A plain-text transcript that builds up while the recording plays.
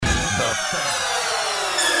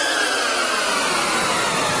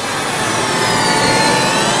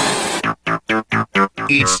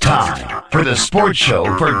It's time for the sports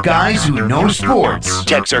show for guys who know sports.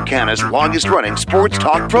 Texarkana's longest-running sports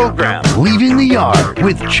talk program. Leaving the Yard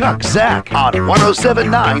with Chuck Zach on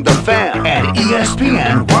 107.9 The Fan and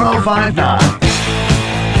ESPN 105.9.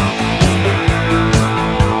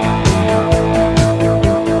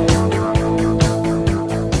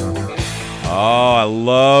 Oh, I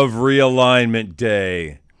love Realignment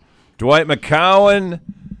Day. Dwight McCown,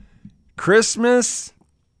 Christmas,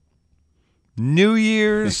 New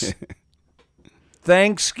Year's,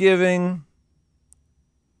 Thanksgiving.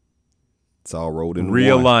 It's all rolled into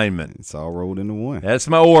Realignment. one. It's all rolled into one. That's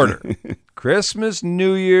my order. Christmas,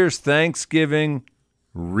 New Year's, Thanksgiving,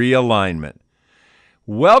 Realignment.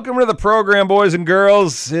 Welcome to the program, boys and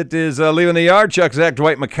girls. It is Leaving the Yard. Chuck Zach,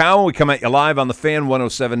 Dwight McCown. We come at you live on the Fan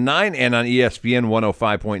 107.9 and on ESPN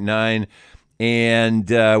 105.9. And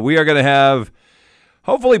we are going to have,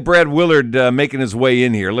 hopefully, Brad Willard making his way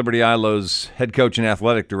in here, Liberty Eylau's head coach and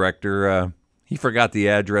athletic director. He forgot the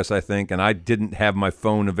address, I think, and I didn't have my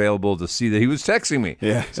phone available to see that he was texting me.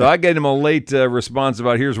 Yeah. So I gave him a late response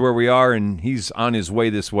about here's where we are, and he's on his way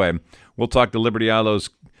this way. We'll talk to Liberty Eylau's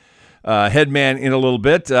head man in a little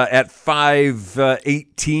bit. At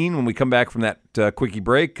 5:18, when we come back from that quickie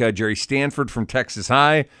break, Gerry Stanford from Texas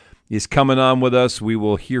High is coming on with us. We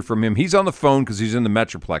will hear from him. He's on the phone because he's in the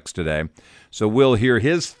Metroplex today. So we'll hear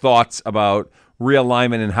his thoughts about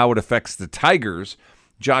realignment and how it affects the Tigers.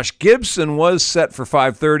 Josh Gibson was set for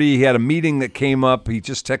 5:30. He had a meeting that came up. He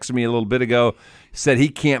just texted me a little bit ago, said he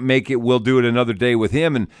can't make it. We'll do it another day with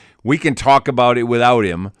him, and we can talk about it without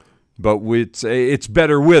him. But it's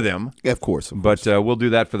better with him. Yeah, of course. But we'll do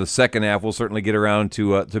that for the second half. We'll certainly get around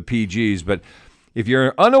to PGs. But if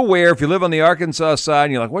you're unaware, if you live on the Arkansas side,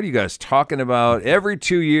 and you're like, what are you guys talking about? Every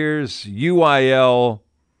 2 years, UIL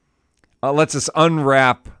lets us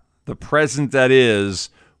unwrap the present that is.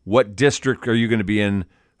 What district are you going to be in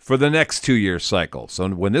for the next 2-year cycle? So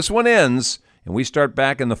when this one ends and we start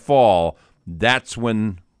back in the fall, that's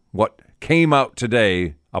when what came out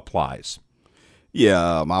today applies. Yeah,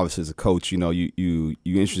 obviously as a coach, you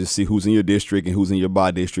interested to see who's in your district and who's in your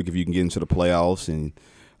by district if you can get into the playoffs. And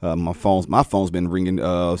my phone's been ringing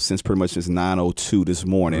since 9:02 this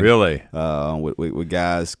morning. Really? With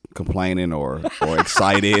guys complaining or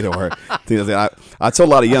excited or things like that. I told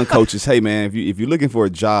a lot of young coaches, hey man, if you're looking for a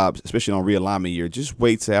job, especially on realignment year, just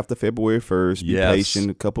wait till after February 1st. Be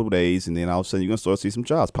patient a couple of days, and then all of a sudden you're gonna start to see some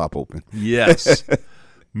jobs pop open. Yes.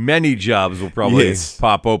 Many jobs will probably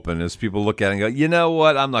pop open as people look at it and go, you know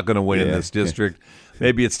what, I'm not going to win in this district.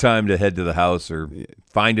 Maybe it's time to head to the house or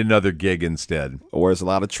find another gig instead. Or it's a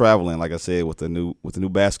lot of traveling, like I said, with the new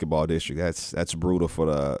basketball district. That's brutal for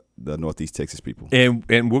the Northeast Texas people.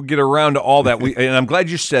 And we'll get around to all that. And I'm glad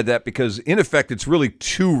you said that because, in effect, it's really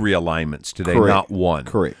two realignments today, not one.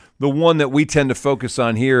 Correct. The one that we tend to focus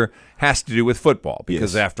on here has to do with football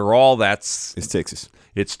because, after all, it's Texas.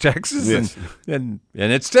 It's Texas, and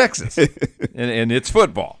it's Texas, and it's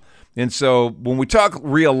football. And so when we talk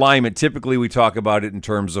realignment, typically we talk about it in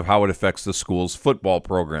terms of how it affects the school's football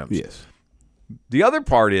programs. Yes. The other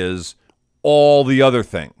part is all the other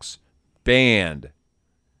things: band,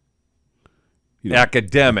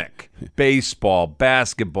 academic, baseball,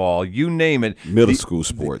 basketball, you name it. Middle school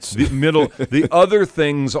sports. The other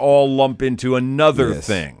things all lump into another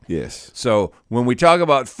thing. Yes. So when we talk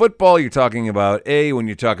about football, you're talking about A. When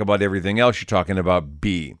you talk about everything else, you're talking about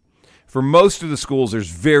B. For most of the schools, there's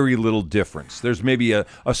very little difference. There's maybe a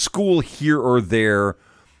school here or there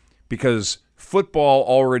because football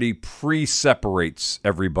already pre-separates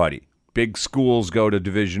everybody. Big schools go to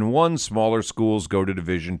Division I, smaller schools go to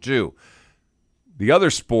Division II. The other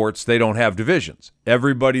sports, they don't have divisions.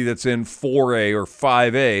 Everybody that's in 4A or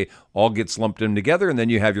 5A all gets lumped in together, and then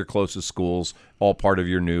you have your closest schools all part of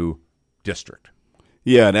your new district.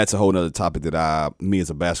 Yeah, and that's a whole other topic that me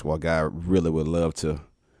as a basketball guy really would love to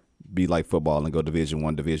be like football and go Division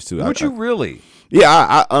I, Division II. Would you really? Yeah,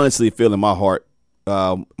 I honestly feel in my heart,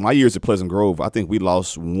 my years at Pleasant Grove, I think we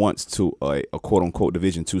lost once to a quote-unquote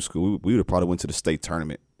Division II school. We would have probably went to the state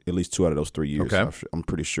tournament at least 2 out of those 3 years. Okay. I'm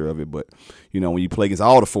pretty sure of it. But, when you play against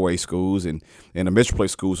all the 4A schools and the Metroplex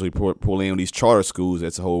schools, so you pull in these charter schools,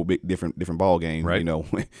 that's a whole big different ball game. Right.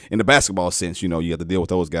 In the basketball sense, you have to deal with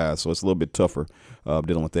those guys. So it's a little bit tougher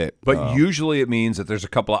dealing with that. But usually it means that there's a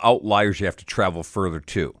couple of outliers you have to travel further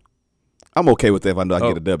to. I'm okay with that if I know I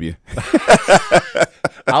get a W.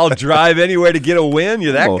 I'll drive anywhere to get a win.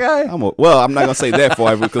 You that guy? Well, I'm not gonna say that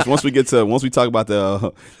for you because once we talk about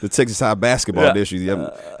the Texas High basketball issues,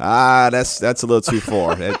 that's a little too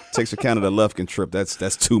far. That Texarkana to Lufkin trip,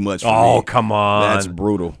 that's too much for me. Oh, come on. That's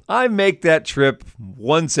brutal. I make that trip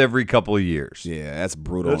once every couple of years. Yeah, that's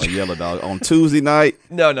brutal on a Yellow Dog. On Tuesday night?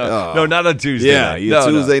 No, not on Tuesday night. Yeah,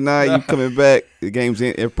 Tuesday night, you coming back, the game's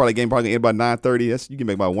in, probably end about 9:30. You can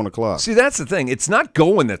make about 1 o'clock. See, that's the thing. It's not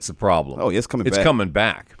going that's the problem. Oh, yeah, it's coming back. It's coming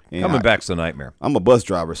back. Yeah, coming back's a nightmare. I'm a bus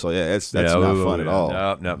driver, so that's not fun at all.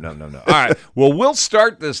 No. All right. Well, we'll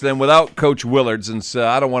start this then without Coach Willard, since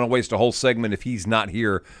I don't want to waste a whole segment if he's not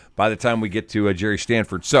here by the time we get to Gerry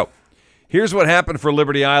Stanford. So here's what happened for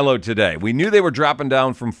Liberty Eylau today. We knew they were dropping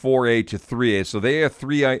down from 4A to 3A, so they are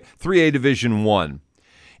 3A Division I.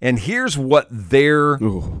 And here's what their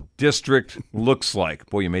district looks like.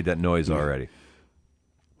 Boy, you made that noise already.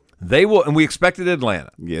 They will, and we expected Atlanta.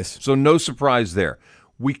 Yes. So no surprise there.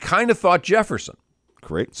 We kind of thought Jefferson.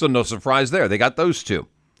 Correct. So no surprise there. They got those two.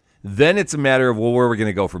 Then it's a matter of, well, where are we going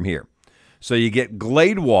to go from here? So you get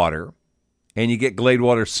Gladewater, and you get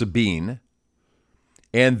Gladewater Sabine,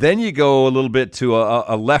 and then you go a little bit to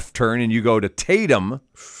a left turn, and you go to Tatum,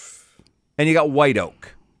 and you got White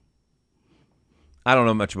Oak. I don't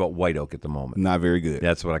know much about White Oak at the moment. Not very good.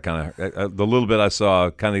 That's what I kind of, the little bit I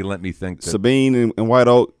saw kind of let me think. Sabine and White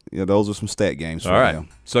Oak, those are some stat games for all right. them.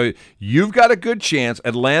 So you've got a good chance.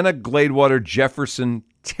 Atlanta, Gladewater, Jefferson,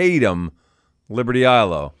 Tatum, Liberty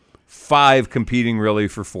Eylau, 5 competing really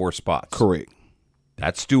for 4 spots. Correct.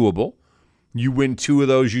 That's doable. You win 2 of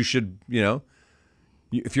those, you should,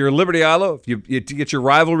 if you're Liberty Eylau, if you get your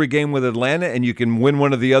rivalry game with Atlanta and you can win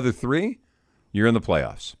one of the other 3, you're in the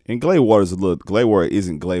playoffs. And Gladewater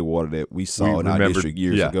isn't Gladewater that we saw in our district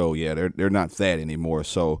years ago. Yeah, they're not that anymore.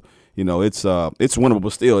 So, it's winnable,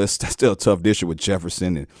 but still, it's still a tough district with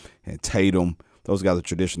Jefferson and Tatum. Those guys are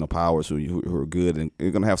traditional powers who are good, and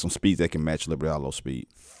they're going to have some speed that can match Liberty Eylau speed.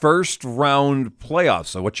 First round playoffs.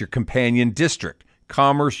 So what's your companion district?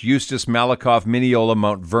 Commerce, Eustis, Malakoff, Mineola,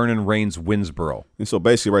 Mount Vernon, Rains, Winsboro. And so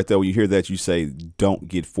basically right there, when you hear that, you say, don't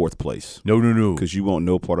get 4th place. No. Because you want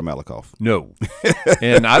no part of Malakoff. No.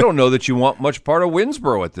 And I don't know that you want much part of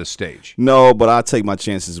Winsboro at this stage. No, but I take my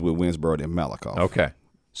chances with Winsboro and Malakoff. Okay.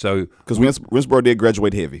 So because Winsboro did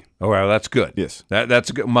graduate heavy. Oh, well, that's good. Yes. That's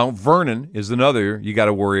good. Mount Vernon is another you got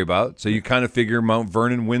to worry about. So you kind of figure Mount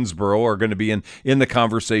Vernon, Winsboro are going to be in the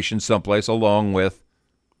conversation someplace along with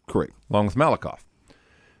Malakoff.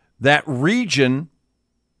 That region,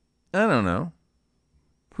 I don't know.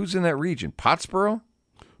 Who's in that region? Pottsboro?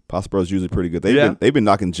 Pottsboro's usually pretty good. They've been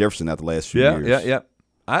knocking Jefferson out the last few years.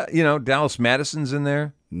 Yeah. Dallas Madison's in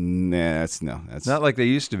there. Nah, that's not like they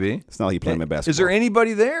used to be. It's not like you play basketball. Is there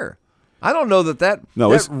anybody there? I don't know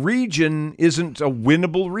that region isn't a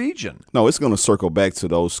winnable region. No, it's going to circle back to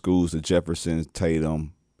those schools: the Jefferson,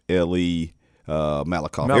 Tatum, LE,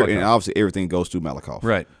 Malakoff. And obviously everything goes through Malakoff.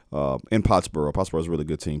 Right. In Pottsboro. Pottsboro's a really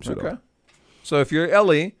good team too. Okay. So if you're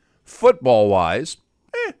LE, football-wise,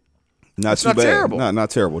 not too bad. Terrible. Not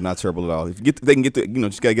terrible. Not terrible at all. If they can get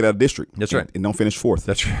just got to get out of district. That's right. And don't finish 4th.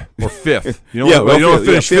 That's right. Or 5th. You don't want to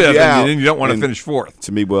finish 5th, and you don't want to finish 4th.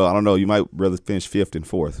 To me, well, I don't know. You might rather finish 5th than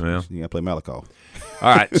 4th. Yeah. You got to play Malakoff.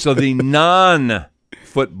 All right. So the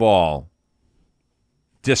non-football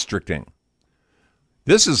districting.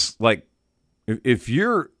 This is like if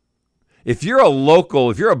you're a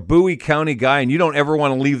local, if you're a Bowie County guy and you don't ever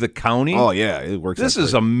want to leave the county. Oh, yeah. It works. This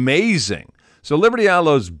is amazing. So Liberty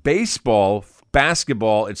Eylau's baseball,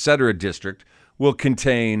 basketball, etc. district will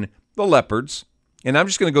contain the Leopards, and I'm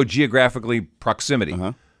just going to go geographically proximity.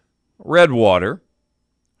 Redwater,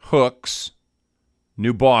 Hooks,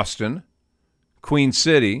 New Boston, Queen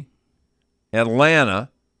City,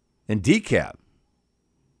 Atlanta, and DeKalb.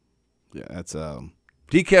 Yeah, that's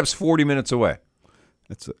DeKalb's 40 minutes away.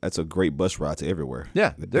 That's a great bus ride to everywhere.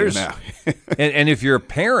 Yeah, there's and if you're a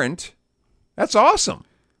parent, that's awesome.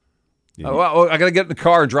 Yeah. Well, I got to get in the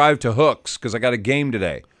car and drive to Hooks because I got a game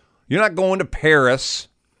today. You're not going to Paris.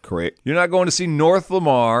 Correct. You're not going to see North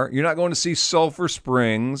Lamar. You're not going to see Sulphur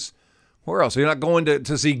Springs. Where else? You're not going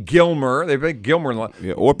to see Gilmer. They play Gilmer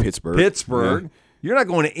or Pittsburgh. Yeah. You're not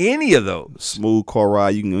going to any of those. Smooth car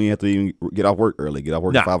ride. You don't have to even get off work early. Get off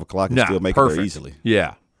work at 5 o'clock and still make it there easily.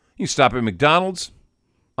 Yeah. You stop at McDonald's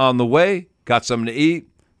on the way, got something to eat,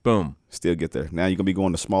 boom. Still get there. Now you're going to be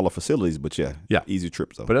going to smaller facilities, but easy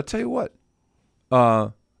trips though. But I'll tell you what,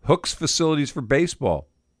 Hooks facilities for baseball,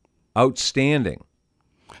 outstanding.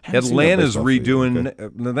 Atlanta's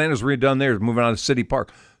redone theirs, moving on to City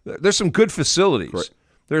Park. There's some good facilities. Correct.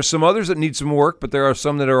 There are some others that need some work, but there are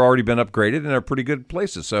some that are already been upgraded and are pretty good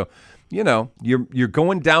places. So, you're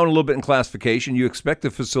going down a little bit in classification. You expect the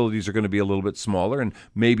facilities are going to be a little bit smaller and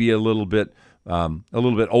maybe a little bit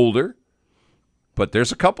older. But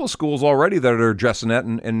there's a couple of schools already that are addressing that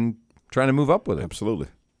and trying to move up with it. Absolutely.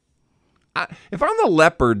 If I'm the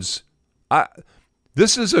Leopards,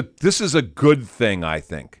 this is a good thing, I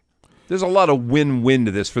think. There's a lot of win-win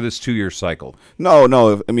to this for this 2-year cycle.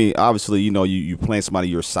 No. I mean, obviously, you playing somebody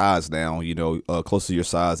your size now, close to your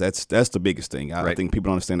size. That's the biggest thing. I think people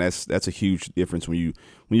don't understand that's a huge difference when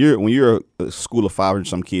you're a school of 500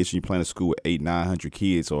 some kids and you're playing a school with 800-900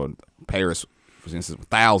 kids, or Paris, for instance,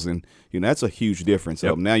 1,000. That's a huge difference.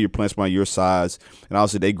 Yep. Now you're playing somebody your size, and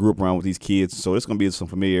obviously they grew up around with these kids, so it's going to be some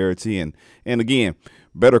familiarity and again,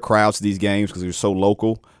 better crowds to these games because they're so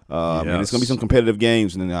local. And it's going to be some competitive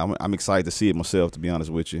games, and I'm excited to see it myself, to be honest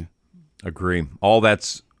with you. Agree. All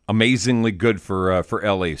that's amazingly good for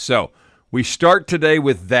LE. So we start today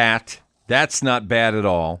with that. That's not bad at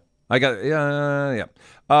all. And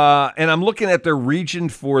I'm looking at the region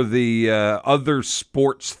for the other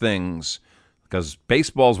sports things, because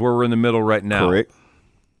baseball's where we're in the middle right now. Correct.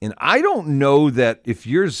 And I don't know that if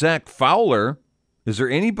you're Zach Fowler, is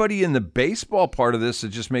there anybody in the baseball part of this that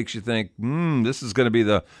just makes you think, this is going to be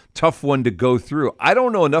the tough one to go through? I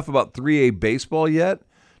don't know enough about 3A baseball yet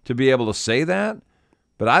to be able to say that,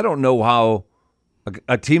 but I don't know how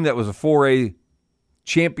a team that was a 4A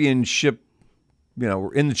championship,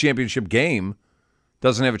 in the championship game,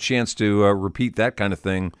 doesn't have a chance to repeat that kind of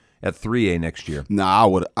thing at 3A next year.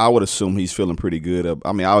 No, I would assume he's feeling pretty good.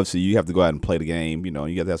 I mean, obviously you have to go out and play the game. You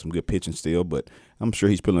got to have some good pitching still, but I'm sure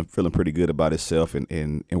he's feeling pretty good about himself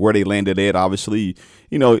and where they landed at. Obviously,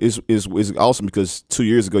 is awesome because 2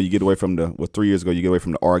 years ago you get away from 3 years ago you get away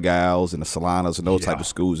from the Argyles and the Solanas and those type of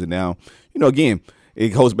schools, and now again, it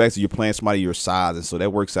goes back to you're playing somebody your size, and so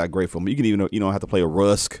that works out great for them. You can even don't have to play a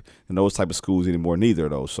Rusk and those type of schools anymore, neither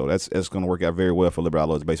of those. So that's going to work out very well for Liberty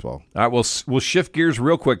Eylau baseball. All right, we'll shift gears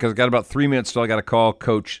real quick because I got about 3 minutes till I got to call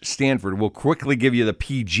Coach Stanford. We'll quickly give you the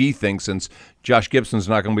PG thing since Josh Gibson's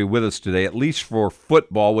not going to be with us today, at least for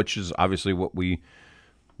football, which is obviously what we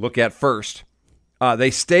look at first.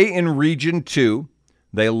 They stay in Region 2.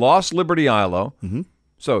 They lost Liberty Eylau. Mm-hmm.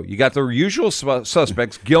 So you got the usual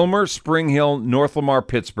suspects, Gilmer, Spring Hill, North Lamar,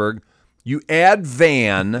 Pittsburgh. You add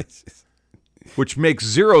Van, which makes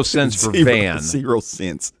 0 sense for Van. 0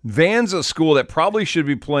 cents. Van's a school that probably should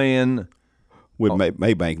be playing with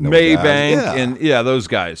Maybank. And those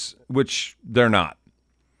guys, which they're not.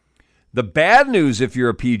 The bad news, if you're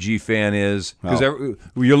a PG fan, is because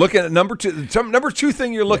you're looking at number two. Number two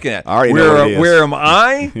thing you're looking at. Where am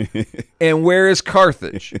I, and where is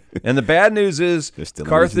Carthage? And the bad news is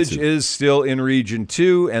Carthage is still in Region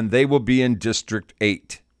 2, and they will be in District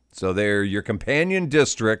 8. So they're your companion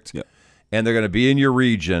district, and they're going to be in your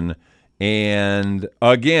region. And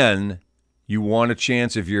again, you want a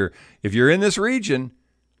chance if you're in this region.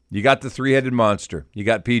 You got the three-headed monster. You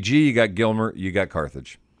got PG, you got Gilmer, you got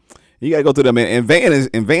Carthage. You got to go through them, and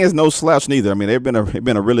Van's no slouch neither. I mean, they've been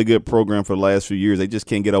a really good program for the last few years. They just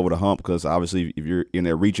can't get over the hump because obviously, if you're in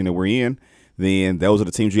that region that we're in, then those are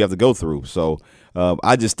the teams you have to go through. So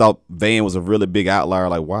I just thought Van was a really big outlier.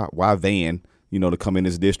 Like why Van? To come in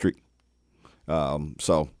this district. I don't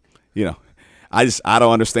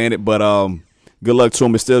understand it, but good luck to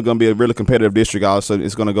them. It's still going to be a really competitive district. Also,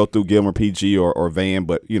 it's going to go through Gilmer, PG, or Van.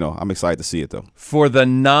 But I'm excited to see it though. For the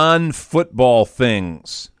non-football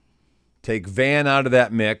things. Take Van out of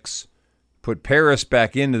that mix, put Paris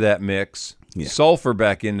back into that mix, Sulphur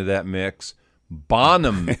back into that mix,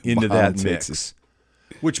 Bonham into that mix,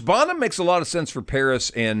 which Bonham makes a lot of sense for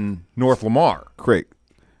Paris and North Lamar. Correct.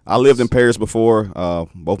 I lived in Paris before.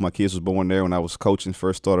 Both my kids was born there when I was coaching,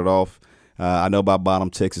 first started off. I know about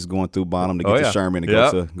Bonham, Texas, going through Bonham to get to Sherman and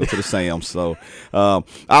go to the Sam's. So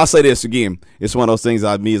I'll say this again. It's one of those things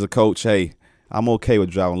me as a coach, hey, I'm okay with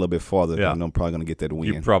driving a little bit farther. Yeah. I'm probably going to get that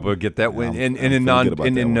win. You probably get that win. In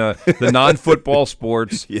the non-football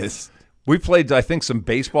sports, yes, we played, I think, some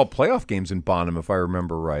baseball playoff games in Bonham, if I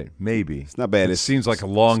remember right. Maybe. It's not bad. It seems like a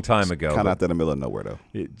long time ago. Kind of out there in the middle of nowhere, though.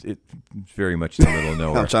 It's very much in the middle of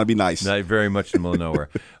nowhere. I'm trying to be nice. Very much in the middle of nowhere.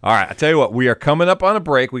 All right, I tell you what, we are coming up on a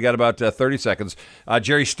break. We got about 30 seconds.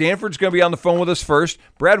 Gerry Stanford's going to be on the phone with us first.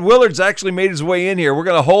 Brad Willard's actually made his way in here. We're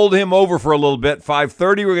going to hold him over for a little bit.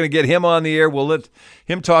 5:30, we're going to get him on the air. We'll let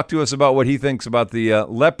him talk to us about what he thinks about the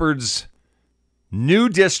Leopards' new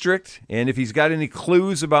district, and if he's got any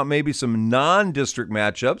clues about maybe some non-district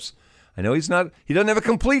matchups. I know he doesn't have a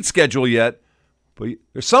complete schedule yet, but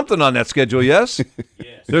there's something on that schedule, yes?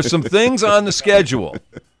 Yes. There's some things on the schedule.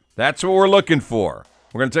 That's what we're looking for.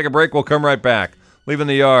 We're going to take a break. We'll come right back. Leaving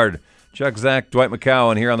the Yard. Chuck Zach, Dwight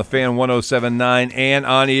McCown here on the Fan 107.9 and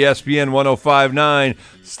on ESPN 105.9.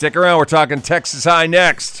 Stick around. We're talking Texas High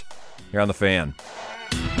next here on the Fan.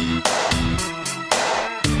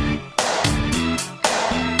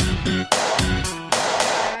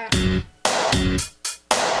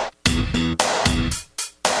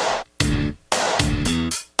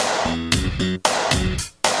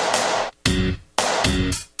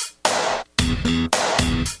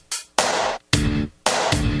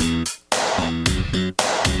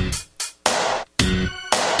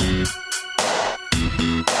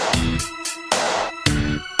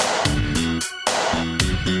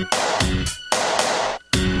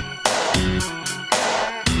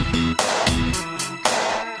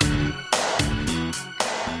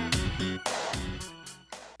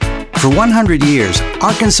 For 100 years,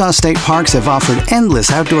 Arkansas State Parks have offered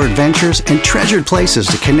endless outdoor adventures and treasured places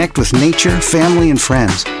to connect with nature, family, and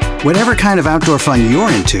friends. Whatever kind of outdoor fun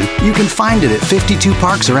you're into, you can find it at 52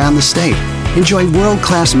 parks around the state. Enjoy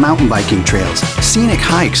world-class mountain biking trails, scenic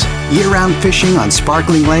hikes, year-round fishing on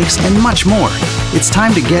sparkling lakes, and much more. It's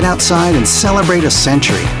time to get outside and celebrate a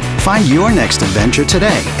century. Find your next adventure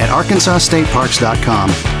today at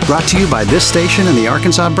arkansasstateparks.com. Brought to you by this station and the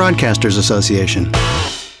Arkansas Broadcasters Association.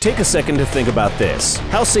 Take a second to think about this.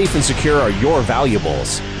 How safe and secure are your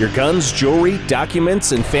valuables? Your guns, jewelry,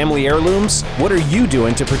 documents, and family heirlooms? What are you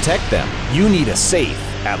doing to protect them? You need a safe.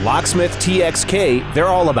 At Locksmith TXK, they're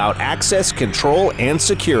all about access, control, and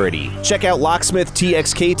security. Check out Locksmith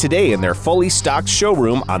TXK today in their fully stocked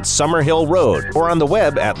showroom on Summer Hill Road or on the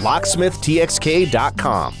web at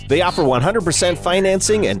locksmithtxk.com. They offer 100%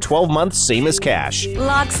 financing and 12 months same as cash.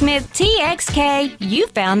 Locksmith TXK, you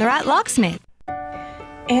found the right locksmith.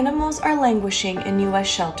 Animals are languishing in U.S.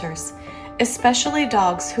 shelters, especially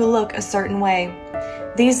dogs who look a certain way.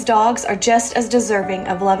 These dogs are just as deserving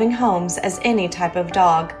of loving homes as any type of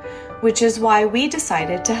dog, which is why we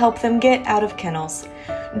decided to help them get out of kennels.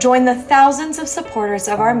 Join the thousands of supporters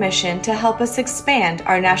of our mission to help us expand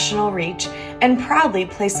our national reach and proudly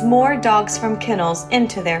place more dogs from kennels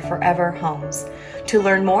into their forever homes. To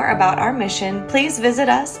learn more about our mission, please visit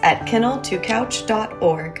us at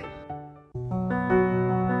kennel2couch.org.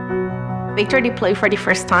 Victor deployed for the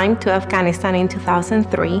first time to Afghanistan in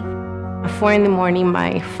 2003. At 4 a.m,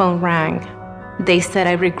 my phone rang. They said,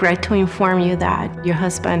 "I regret to inform you that your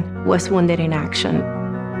husband was wounded in action."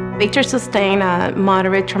 Victor sustained a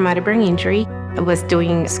moderate traumatic brain injury. I was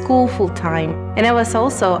doing school full-time, and I was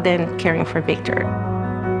also then caring for Victor.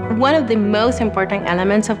 One of the most important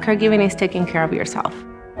elements of caregiving is taking care of yourself.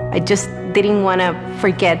 I just didn't want to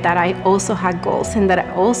forget that I also had goals and that I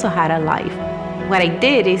also had a life. What I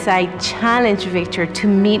did is I challenged Victor to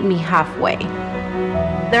meet me halfway.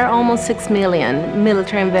 There are almost 6 million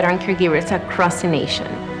military and veteran caregivers across the nation.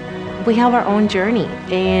 We have our own journey,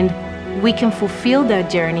 and we can fulfill that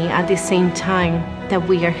journey at the same time that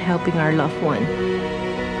we are helping our loved one.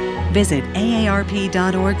 Visit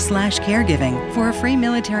aarp.org/caregiving for a free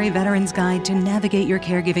military veterans guide to navigate your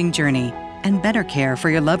caregiving journey and better care for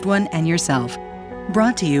your loved one and yourself.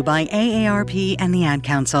 Brought to you by AARP and the Ad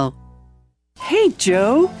Council. Hey,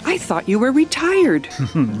 Joe, I thought you were retired.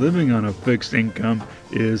 Living on a fixed income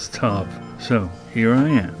is tough. So here I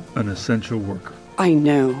am, an essential worker. I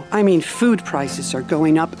know. I mean, food prices are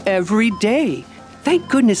going up every day. Thank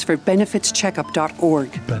goodness for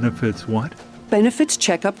benefitscheckup.org. Benefits what?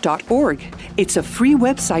 benefitscheckup.org. It's a free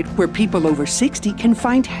website where people over 60 can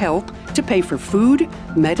find help to pay for food,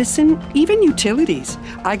 medicine, even utilities.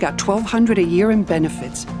 I got $1,200 a year in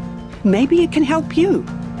benefits. Maybe it can help you.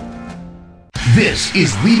 This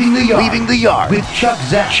is Leaving the Yard with Chuck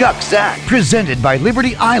Zach, presented by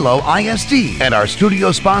Liberty Eylau ISD and our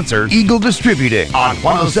studio sponsor, Eagle Distributing, on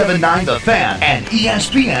 107.9 The Fan and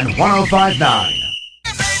ESPN 105.9.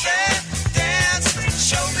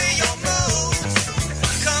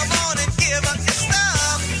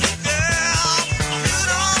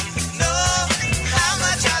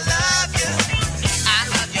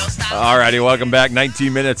 All righty, welcome back.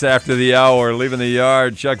 19 minutes after the hour, Leaving the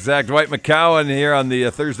Yard. Chuck Zach, Dwight McCown here on the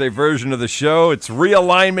Thursday version of the show. It's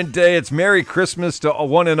Realignment Day. It's Merry Christmas to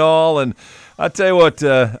one and all. And I'll tell you what,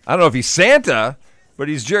 I don't know if he's Santa, but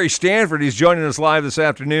he's Gerry Stanford. He's joining us live this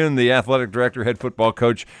afternoon, the athletic director, head football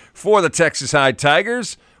coach for the Texas High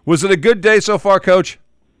Tigers. Was it a good day so far, Coach?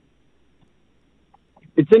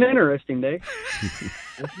 It's an interesting day.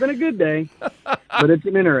 It's been a good day, but it's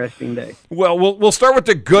an interesting day. Well, we'll start with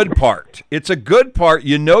the good part. It's a good part.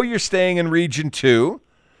 You know you're staying in Region 2.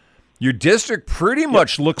 Your district pretty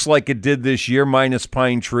much looks like it did this year, minus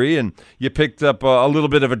Pine Tree, and you picked up a little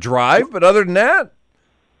bit of a drive. But other than that,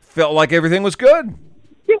 felt like everything was good.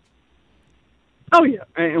 Oh yeah,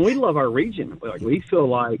 and we love our region. Like we feel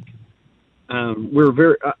like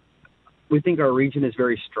we think our region is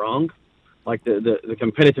very strong. Like the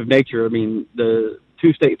competitive nature. I mean, the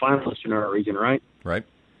 2 state finalists in our region, right? Right.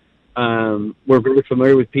 We're very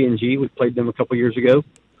familiar with P&G. We played them a couple years ago,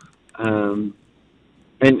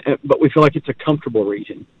 but we feel like it's a comfortable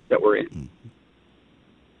region that we're in.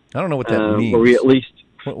 I don't know what that means. Where we at least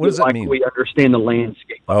what does that mean? We understand the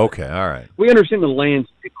landscape. Okay, all right. We understand the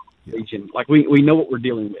landscape of the region. Like we know what we're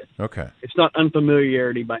dealing with. Okay. It's not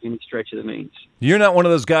unfamiliarity by any stretch of the means. You're not one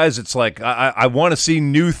of those guys that's like, I want to see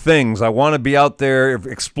new things. I want to be out there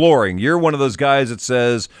exploring. You're one of those guys that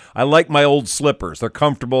says, I like my old slippers. They're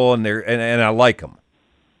comfortable and and I like them.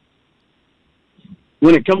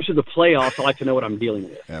 When it comes to the playoffs, I like to know what I'm dealing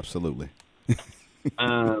with. Absolutely.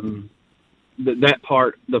 That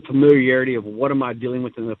part, the familiarity of what am I dealing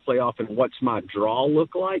with in the playoff and what's my draw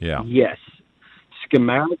look like? Yeah. Yes.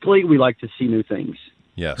 Schematically, we like to see new things.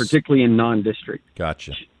 Yes. Particularly in non-district.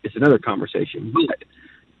 Gotcha. It's another conversation.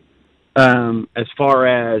 But as far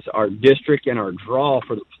as our district and our draw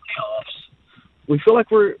for the playoffs, we feel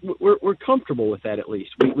like we're comfortable with that at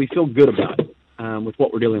least. We feel good about it with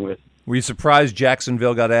what we're dealing with. Were you surprised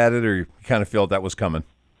Jacksonville got added, or you kind of felt that was coming?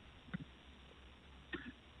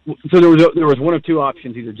 So there was one of two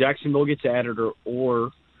options: either Jacksonville gets added,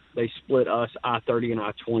 or they split us I-30 and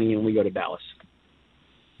I-20, and we go to Dallas.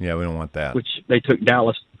 Yeah, we don't want that. Which they took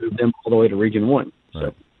Dallas, moved them all the way to Region 1. So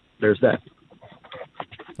right. There's that.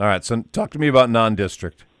 All right, so talk to me about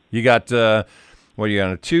non-district. You got, what are you on,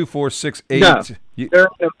 a 2, 4, 6, 8? No, there's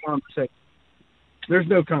no conversation. There's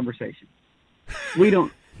no conversation. We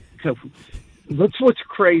don't. So that's what's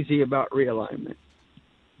crazy about realignment.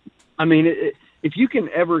 I mean, if you can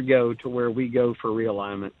ever go to where we go for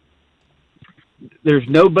realignment, there's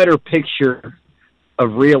no better picture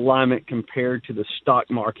of realignment compared to the stock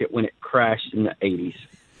market when it crashed in the 80s.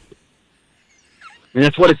 And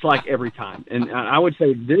that's what it's like every time. And I would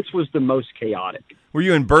say this was the most chaotic. Were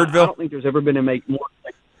you in Birdville? I don't think there's ever been more.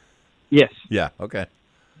 Yes. Yeah, okay.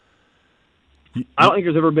 I don't think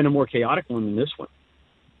there's ever been a more chaotic one than this one.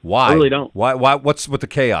 Why? I really don't. Why? What's with the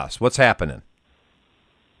chaos? What's happening?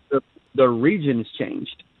 The regions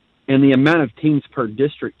changed, and the amount of teams per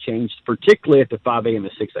district changed, particularly at the 5A and the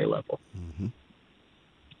 6A level. Mm-hmm.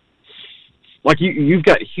 Like you've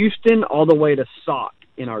got Houston all the way to Sauk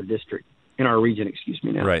in our district, in our region. Excuse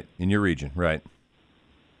me now. Right, in your region, right.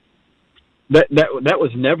 That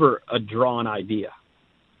was never a drawn idea.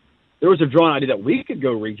 There was a drawn idea that we could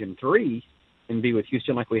go Region 3 and be with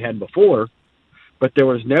Houston like we had before, but there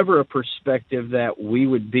was never a perspective that we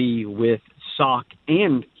would be with Sauk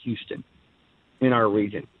and Houston in our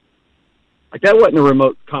region. Like that wasn't a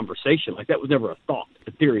remote conversation. Like that was never a thought,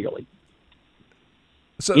 ethereally.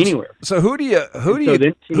 So anywhere. So who do you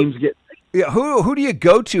then teams get? Yeah, who do you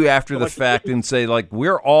go to after the fact and say, like,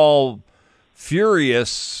 we're all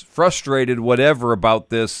furious, frustrated, whatever about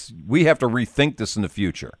this? We have to rethink this in the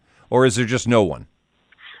future, or is there just no one?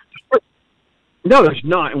 No, there's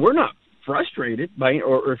not, and we're not frustrated by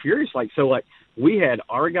or furious. Like we had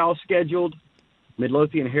Argyle scheduled,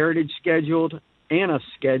 Midlothian Heritage scheduled, Anna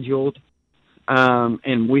scheduled,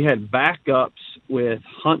 and we had backups with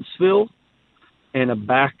Huntsville and a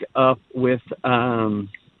backup with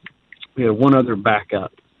we had one other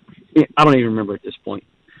backup. I don't even remember at this point.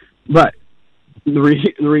 But the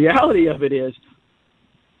reality of it is,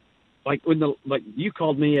 like you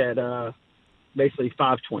called me at basically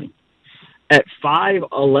 5:20. At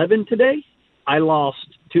 5:11 today, I lost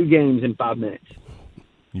 2 games in 5 minutes.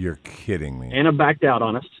 You're kidding me. Anna backed out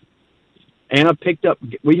on us. Anna picked up.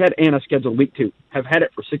 We had Anna scheduled week 2. Have had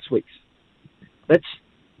it for 6 weeks. That's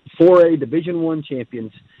 4A Division I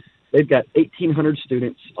champions. They've got 1,800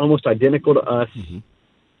 students, almost identical to us. Mm-hmm.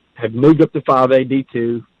 Have moved up to 5A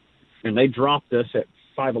D2, and they dropped us at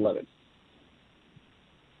 5:11.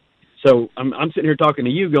 So I'm sitting here talking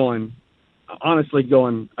to you, honestly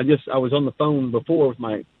going. I was on the phone before with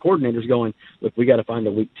my coordinators, going, look, we got to find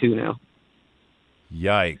a week 2 now.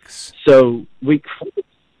 Yikes! So week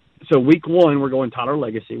 1, we're going Tyler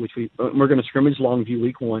Legacy, which we're going to scrimmage Longview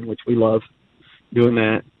week 1, which we love doing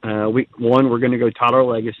that. Week 1, we're going to go Tyler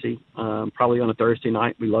Legacy, probably on a Thursday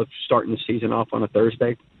night. We love starting the season off on a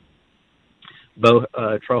Thursday. Bo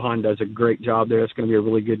Trohan does a great job there. It's going to be a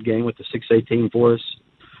really good game with the 6A team for us.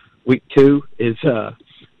 Week 2 is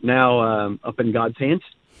now up in God's hands.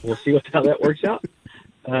 We'll see how that works out.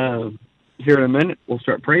 Here in a minute, we'll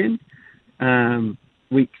start praying.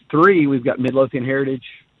 Week 3, we've got Midlothian Heritage,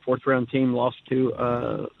 4th round team, lost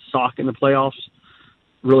to Sauk in the playoffs.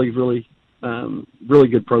 Really, really, really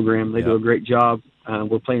good program. They do a great job.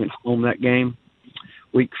 We're playing at home that game.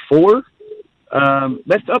 Week 4,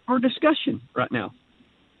 That's up for discussion right now.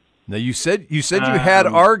 Now you said you had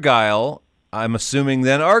Argyle. I'm assuming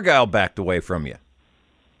then Argyle backed away from you.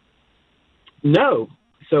 No.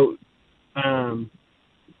 So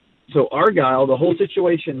Argyle, the whole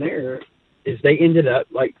situation there is they ended up,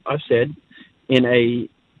 like I said, in a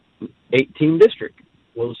 8-team district.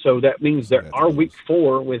 Well, so that means that our week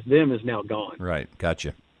 4 with them is now gone. Right.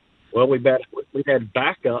 Gotcha. Well, we had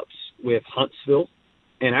backups with Huntsville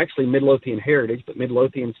and actually Midlothian Heritage, but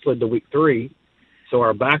Midlothian slid to week 3. So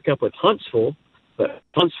our backup with Huntsville, but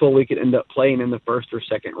Huntsville we could end up playing in the first or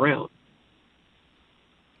second round,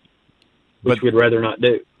 which we'd rather not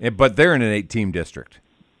do. But they're in an 8-team district.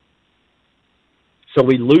 So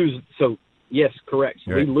we lose. So yes, correct.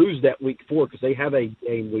 So right. We lose that week 4 because they have a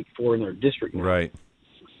game week 4 in their district now. Right.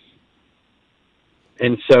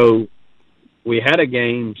 And so we had a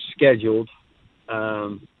game scheduled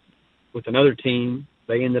with another team.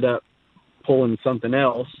 They ended up pulling something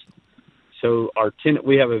else. So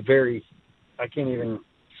we have a very, I can't even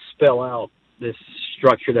spell out this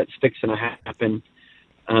structure that's fixing to happen.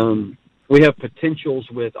 We have potentials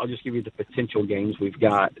with, I'll just give you the potential games we've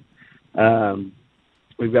got.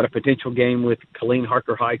 We've got a potential game with Killeen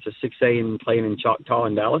Harker Heights, a 6A, and playing in Choctaw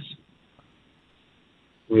and Dallas.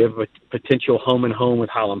 We have a potential home and home with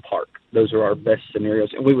Highland Park. Those are our best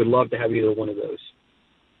scenarios, and we would love to have either one of those.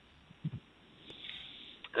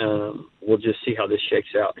 We'll just see how this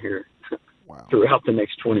shakes out here throughout the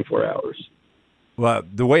next 24 hours. Well,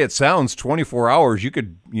 the way it sounds, 24 hours, you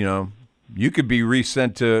could be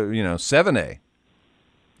resent to, 7A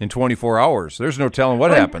in 24 hours. There's no telling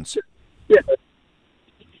what happens.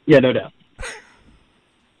 Yeah, no doubt.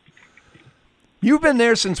 You've been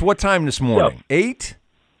there since what time this morning? 8?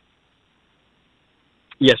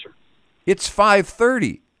 Yes, sir. It's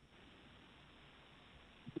 5:30.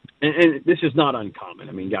 And this is not uncommon.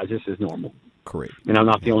 I mean, guys, this is normal. Correct. And I'm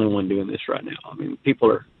not the only one doing this right now. I mean,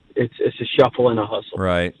 people are. It's a shuffle and a hustle.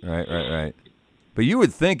 Right. But you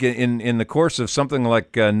would think in the course of something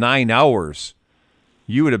like 9 hours,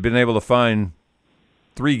 you would have been able to find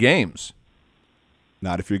 3 games.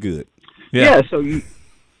 Not if you're good. Yeah. So you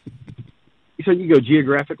go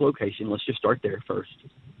geographic location. Let's just start there first,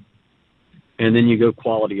 and then you go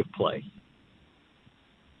quality of play.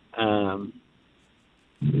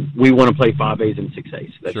 We want to play 5As and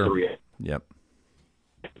 6As. That's the reality. Yep.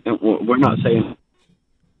 And we're not saying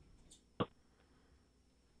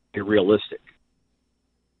you're realistic.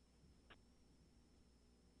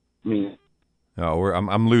 I mean,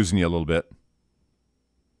 I'm losing you a little bit.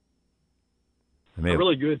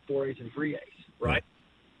 Really good 4As and 3As, right?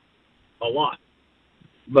 Yeah. A lot.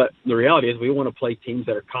 But the reality is we want to play teams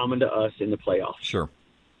that are common to us in the playoffs. Sure.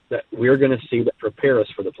 That we're going to see that prepare us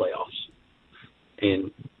for the playoffs.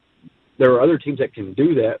 And there are other teams that can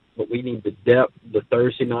do that, but we need the depth, the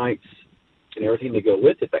Thursday nights, and everything to go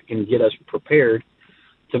with it that can get us prepared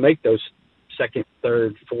to make those second,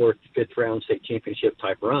 third, fourth, fifth round state championship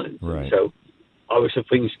type runs. Right. So obviously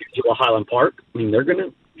if we can schedule a Highland Park, I mean, they're going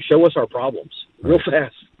to show us our problems real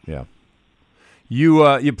fast. Yeah.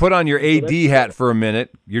 You put on your AD hat for a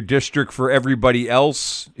minute. Your district for everybody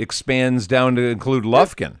else expands down to include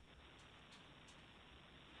Lufkin.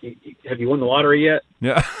 Have you won the lottery yet?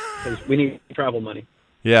 Yeah. Because we need travel money.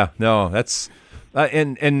 Yeah, no, that's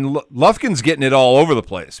and Lufkin's getting it all over the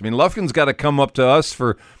place. I mean, Lufkin's got to come up to us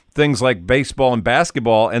for things like baseball and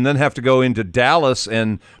basketball, and then have to go into Dallas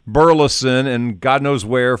and Burleson and God knows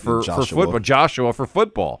where for football. Joshua for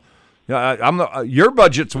football. Your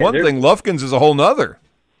budget's one thing. Lufkin's is a whole nother.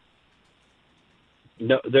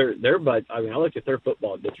 No, their budget. I mean, I looked at their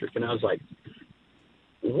football district and I was like,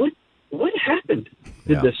 What happened?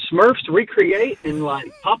 Did the Smurfs recreate and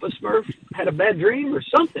like Papa Smurf had a bad dream or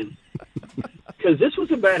something? Because this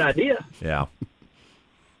was a bad idea. Yeah.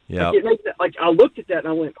 Yeah. Like I looked at that and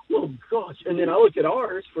I went, oh gosh. And then I looked at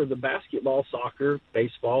ours for the basketball, soccer,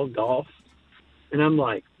 baseball, golf, and I'm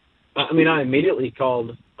like, I mean, I immediately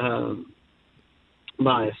called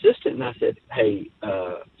my assistant and I said, hey,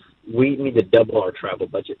 we need to double our travel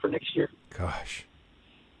budget for next year. Gosh.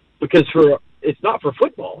 Because it's not for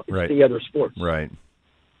football, it's the other sports. Right.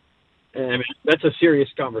 And I mean, that's a serious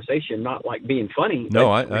conversation, not like being funny.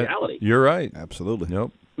 No, that's reality. You're right. Absolutely.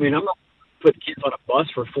 Nope. I mean, I'm not putting kids on a bus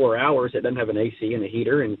for 4 hours that doesn't have an AC and a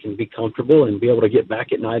heater and can be comfortable and be able to get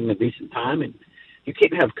back at night in a decent time. And you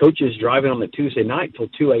can't have coaches driving on the Tuesday night till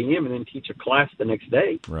 2 a.m. and then teach a class the next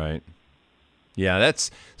day. Right. Yeah,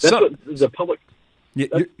 that's what the public.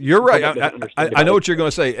 You're right. I know what you're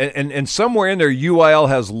going to say. And somewhere in there, UIL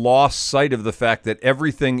has lost sight of the fact that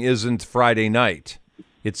everything isn't Friday night.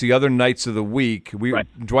 It's the other nights of the week.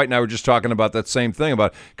 Dwight and I were just talking about that same thing,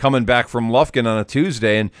 about coming back from Lufkin on a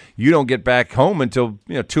Tuesday, and you don't get back home until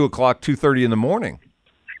 2 o'clock, 2:30 in the morning.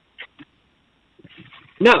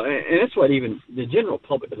 No, and that's what even the general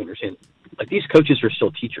public doesn't understand. Like, these coaches are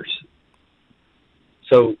still teachers.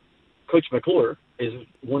 So Coach McClure is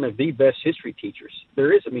one of the best history teachers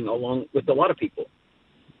there is, along with a lot of people.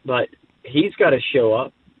 But he's got to show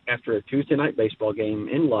up after a Tuesday night baseball game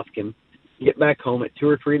in Lufkin, get back home at 2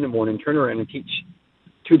 or 3 in the morning, turn around and teach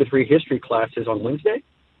 2 to 3 history classes on Wednesday,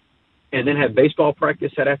 and then have baseball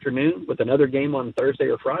practice that afternoon with another game on Thursday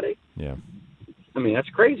or Friday. Yeah. That's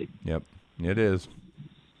crazy. Yep, it is.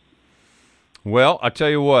 Well, I tell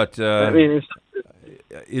you what, there's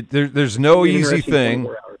no easy thing.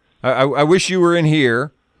 I wish you were in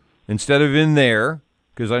here instead of in there,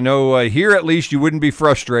 because I know here at least you wouldn't be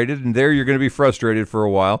frustrated, and there you're going to be frustrated for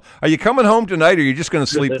a while. Are you coming home tonight, or are you just going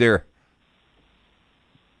to sleep there?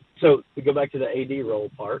 So to go back to the AD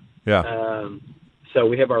role part, so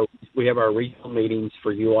we have our regional meetings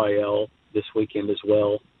for UIL this weekend as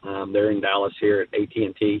well. They're in Dallas here at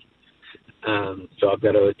AT&T, so I've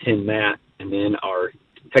got to attend that. And then our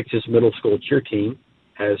Texas middle school cheer team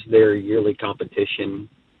has their yearly competition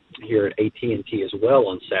here at AT&T as well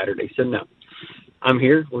on Saturday. So no, I'm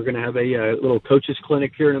here. We're going to have a little coaches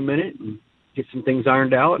clinic here in a minute and get some things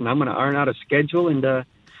ironed out. And I'm going to iron out a schedule. And I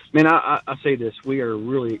say this: we are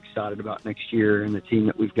really excited about next year and the team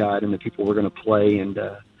that we've got and the people we're going to play. And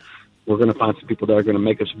we're going to find some people that are going to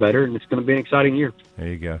make us better. And it's going to be an exciting year. There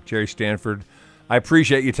you go, Gerry Stanford. I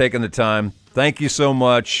appreciate you taking the time. Thank you so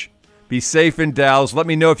much. Be safe in Dallas. Let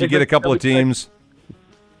me know if you get a couple of teams,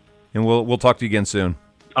 and we'll talk to you again soon.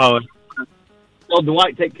 Oh, well,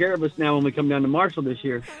 Dwight, take care of us now when we come down to Marshall this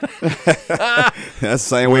year. That's the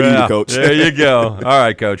same way to you, Coach. There you go. All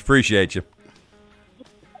right, Coach. Appreciate you.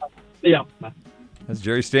 Yeah. That's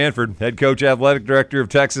Gerry Stanford, head coach, athletic director of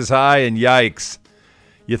Texas High, and yikes.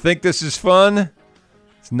 You think this is fun?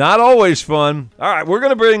 It's not always fun. All right, we're going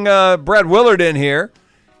to bring Brad Willard in here.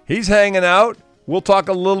 He's hanging out. We'll talk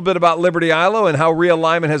a little bit about Liberty Eylau and how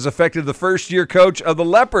realignment has affected the first-year coach of the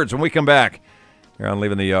Leopards when we come back here on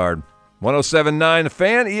Leaving the Yard. 107.9 The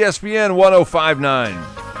Fan, ESPN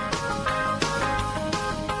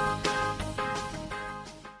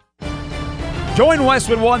 105.9. Join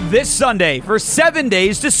Westwood One this Sunday for 7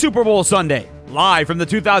 days to Super Bowl Sunday, live from the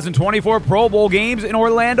 2024 Pro Bowl games in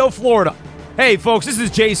Orlando, Florida. Hey, folks, this is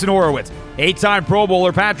Jason Horowitz. 8-time Pro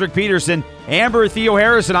Bowler Patrick Peterson, Amber Theo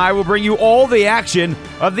Harris, and I will bring you all the action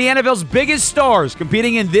of the NFL's biggest stars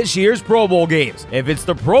competing in this year's Pro Bowl games. If it's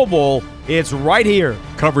the Pro Bowl, it's right here.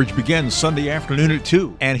 Coverage begins Sunday afternoon at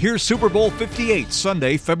 2. And here's Super Bowl 58,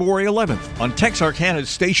 Sunday, February 11th, on Texarkana's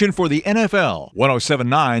station for the NFL,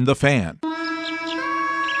 107.9 The Fan.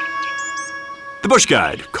 The Bush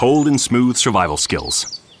Guide, cold and smooth survival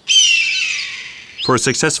skills. For a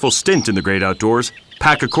successful stint in the great outdoors,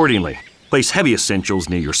 pack accordingly. Place heavy essentials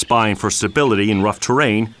near your spine for stability in rough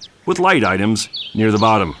terrain, with light items near the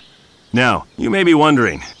bottom. Now, you may be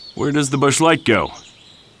wondering, where does the Bush Light go?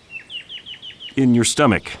 In your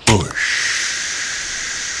stomach. Bush.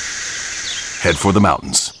 Head for the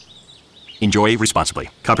mountains. Enjoy responsibly.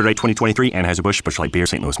 Copyright 2023, Anheuser-Busch, Busch Light Beer,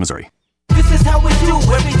 St. Louis, Missouri. This is how we do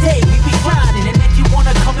every day. We be grinding, and if you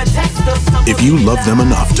wanna come and text us, if you love them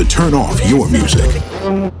enough to turn off your music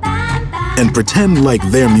and pretend like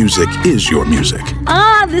their music is your music.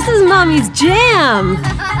 Ah, this is Mommy's jam.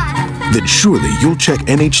 Then surely you'll check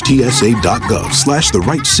nhtsa.gov/the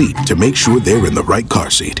right seat to make sure they're in the right car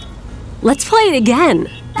seat. Let's play it again.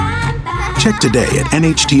 Check today at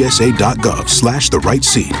nhtsa.gov/the right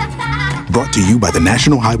seat. Brought to you by the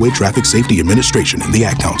National Highway Traffic Safety Administration and the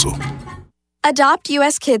Ad Council. Adopt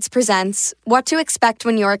US Kids presents What to Expect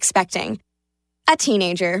When You're Expecting. A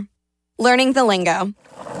teenager. Learning the lingo.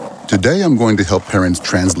 Today I'm going to help parents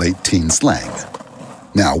translate teen slang.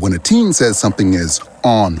 Now, when a teen says something is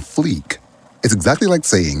on fleek, it's exactly like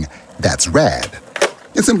saying, that's rad.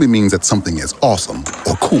 It simply means that something is awesome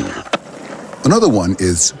or cool. Another one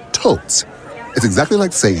is totes. It's exactly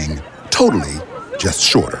like saying, totally, just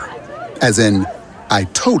shorter. As in, I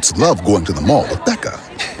totes love going to the mall with Becca.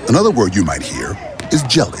 Another word you might hear is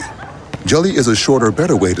jelly. Jelly is a shorter,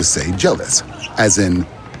 better way to say jealous. As in,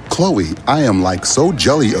 Chloe, I am like so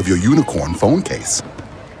jelly of your unicorn phone case.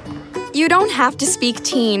 You don't have to speak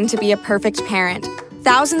teen to be a perfect parent.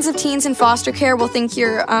 Thousands of teens in foster care will think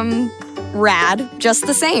you're, rad, just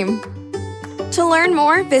the same. To learn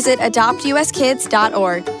more, visit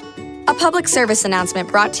adoptuskids.org. A public service announcement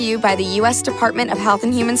brought to you by the U.S. Department of Health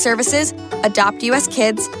and Human Services, Adopt U.S.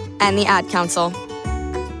 Kids, and the Ad Council.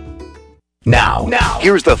 Now,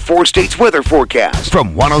 here's the 4 states weather forecast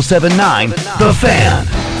from 107.9 The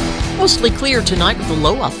Fan. Mostly clear tonight with a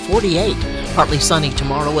low of 48. Partly sunny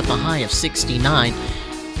tomorrow with a high of 69.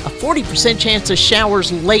 A 40% chance of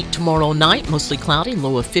showers late tomorrow night, mostly cloudy,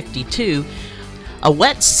 low of 52. A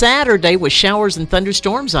wet Saturday with showers and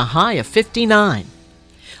thunderstorms, a high of 59.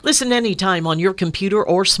 Listen anytime on your computer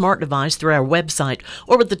or smart device through our website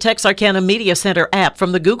or with the Texarkana Media Center app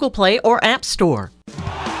from the Google Play or App Store.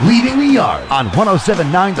 Leaving the Yard on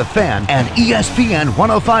 107.9 The Fan and ESPN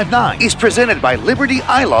 105.9 is presented by Liberty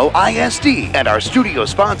Eylau ISD and our studio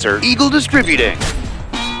sponsor, Eagle Distributing.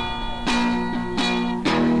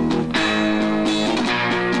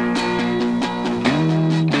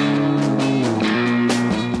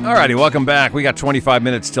 All righty, welcome back. We got 25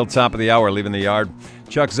 minutes till top of the hour, Leaving the Yard.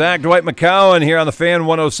 Chuck Zach, Dwight McCown here on the Fan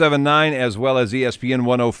 107.9 as well as ESPN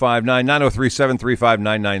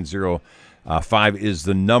 105.9. 903-735-9905 is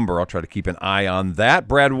the number. I'll try to keep an eye on that.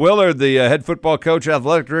 Brad Willard, the head football coach,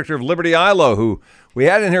 athletic director of Liberty Eylau, who we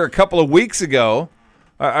had in here a couple of weeks ago.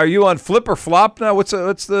 Are you on flip or flop now? What's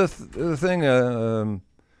the thing?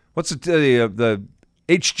 What's the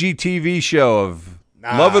HGTV show of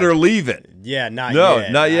Love It or Leave It? Yeah, not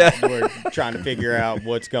yet. Not yet. We're trying to figure out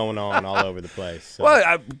what's going on all over the place. So.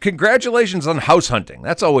 Well, congratulations on house hunting.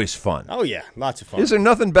 That's always fun. Oh, yeah, lots of fun. Is there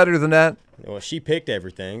nothing better than that? Well, she picked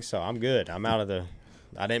everything, so I'm good. I'm out of the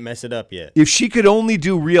 – I didn't mess it up yet. If she could only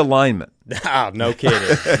do realignment. Oh, no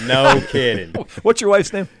kidding. No kidding. What's your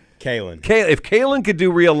wife's name? Kaylin. If Kaylin could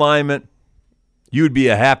do realignment, you'd be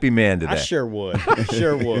a happy man today. I sure would.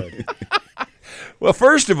 Sure would. Well,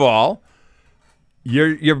 first of all,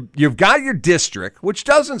 you've got your district, which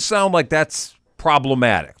doesn't sound like that's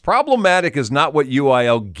problematic. Problematic is not what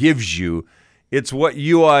UIL gives you; it's what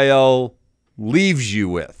UIL leaves you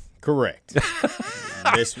with. Correct.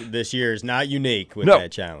 This year is not unique with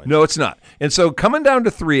that challenge. No, it's not. And so coming down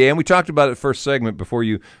to 3A, and we talked about it first segment before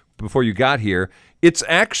you got here. It's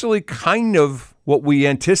actually kind of what we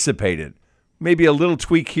anticipated. Maybe a little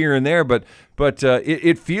tweak here and there, but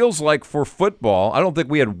it feels like for football, I don't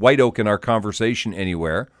think we had White Oak in our conversation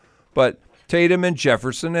anywhere, but Tatum and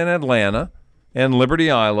Jefferson and Atlanta and Liberty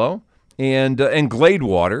Eylau and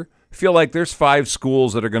Gladewater feel like there's 5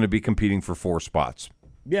 schools that are going to be competing for 4 spots.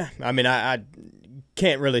 Yeah, I mean, I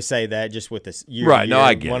can't really say that just with this year. Right, no,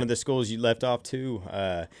 I get One it. of the schools you left off, too,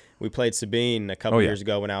 we played Sabine a couple years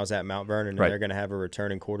ago when I was at Mount Vernon, and they're going to have a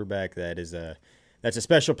returning quarterback that's a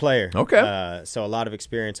special player. Okay. So a lot of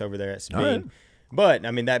experience over there at Sabine. Right. But,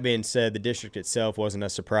 I mean, that being said, the district itself wasn't a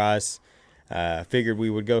surprise. Figured we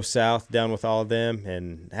would go south, down with all of them,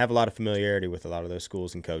 and have a lot of familiarity with a lot of those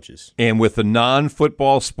schools and coaches. And with the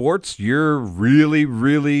non-football sports, you're really,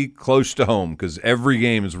 really close to home because every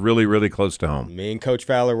game is really, really close to home. Me and Coach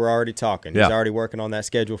Fowler were already talking. Yeah. He's already working on that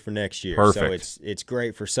schedule for next year. Perfect. So it's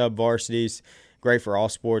great for sub-varsities, great for all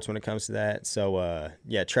sports when it comes to that. So,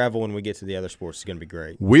 travel when we get to the other sports is going to be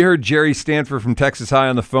great. We heard Gerry Stanford from Texas High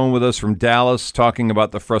on the phone with us from Dallas talking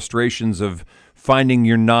about the frustrations of finding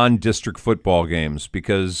your non-district football games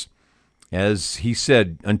because, as he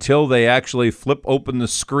said, until they actually flip open the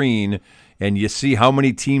screen and you see how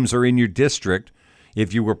many teams are in your district,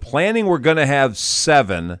 if you were planning we're going to have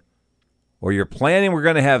 7 or you're planning we're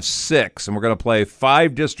going to have 6 and we're going to play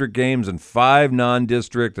 5 district games and 5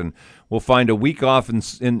 non-district and we'll find a week off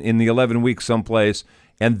in the 11 weeks someplace,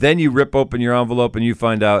 and then you rip open your envelope and you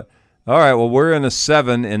find out, all right, well, we're in a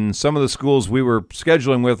 7, and some of the schools we were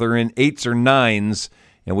scheduling with are in 8s or 9s,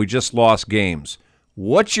 and we just lost games.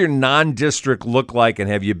 What's your non-district look like, and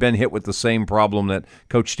have you been hit with the same problem that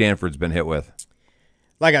Coach Stanford's been hit with?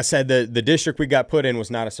 Like I said, the district we got put in was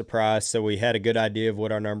not a surprise, so we had a good idea of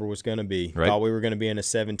what our number was going to be. Right. Thought we were going to be in a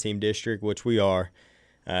 7-team district, which we are,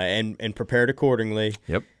 and prepared accordingly.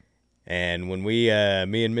 Yep. And when me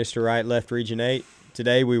and Mr. Wright left Region 8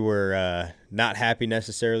 today, we were not happy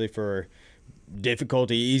necessarily for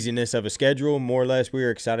difficulty, easiness of a schedule. More or less, we were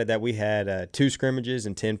excited that we had 2 scrimmages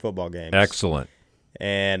and 10 football games. Excellent.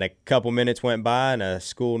 And a couple minutes went by, and a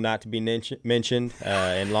school not to be mentioned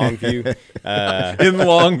in Longview. In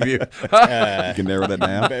Longview. You can narrow that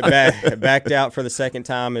down. Backed out for the second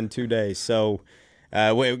time in 2 days. So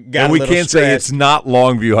we can't say it's not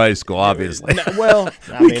Longview High School, obviously. No, well,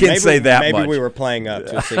 we can't say that maybe much. we were playing up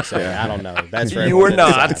to 6A. I don't know. That's you were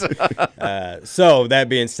not. So that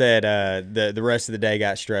being said, the rest of the day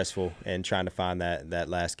got stressful and trying to find that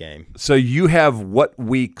last game. So you have what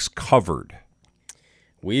weeks covered?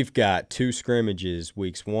 We've got 2 scrimmages,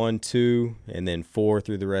 weeks 1, 2, and then 4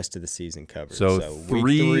 through the rest of the season covered. So week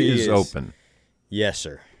 3 is open. Yes,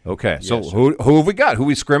 sir. Okay, Yes, so sir. who have we got? Who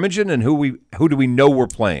we scrimmaging, and who do we know we're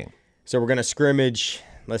playing? So we're going to scrimmage.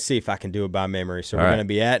 Let's see if I can do it by memory. So All we're right. going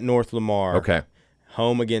to be at North Lamar. Okay.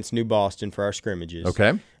 Home against New Boston for our scrimmages.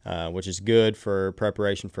 Okay. Which is good for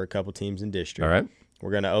preparation for a couple teams in district. All right.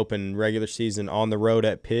 We're going to open regular season on the road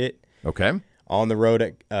at Pitt. Okay. On the road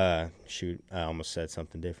at I almost said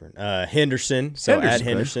something different. Henderson. So at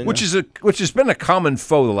Henderson, which has been a common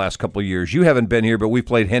foe the last couple of years. You haven't been here, but we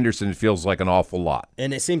played Henderson. It feels like an awful lot.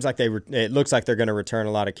 And it seems like it looks like they're going to return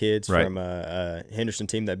a lot of kids from a Henderson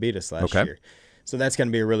team that beat us last year. So that's going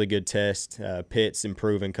to be a really good test. Pitt's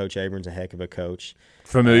improving. Coach Abrams a heck of a coach.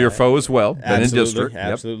 Familiar foe as well. Been in district.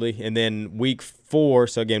 Absolutely. Yep. And then week 4.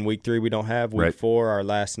 So again, week 3 we don't have. Week 4, our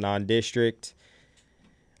last non-district.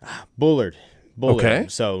 Bullard. Okay.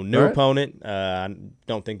 So new opponent. I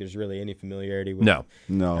don't think there's really any familiarity with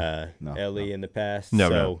Ellie in the past.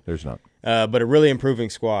 No, there's not. But a really improving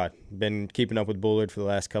squad. Been keeping up with Bullard for the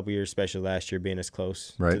last couple years, especially last year being as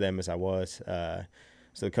close to them as I was.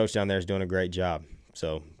 So the coach down there is doing a great job.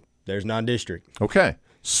 So there's non-district. Okay.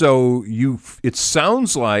 So it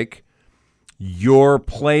sounds like you're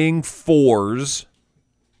playing 4s,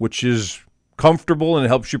 which is comfortable and it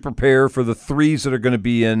helps you prepare for the 3s that are going to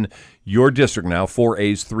be in your district now,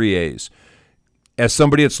 4As, 3As. As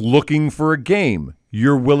somebody that's looking for a game,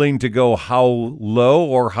 you're willing to go how low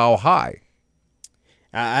or how high?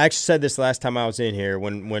 I actually said this last time I was in here.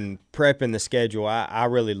 When prepping the schedule, I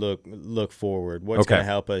really look forward. What's going to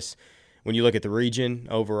help us when you look at the region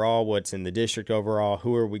overall, what's in the district overall,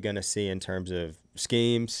 who are we going to see in terms of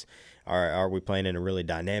schemes? Are we playing in a really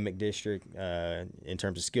dynamic district in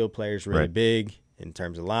terms of skilled players, really big in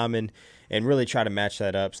terms of linemen, and really try to match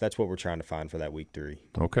that up. So that's what we're trying to find for that week 3.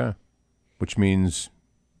 Okay. Which means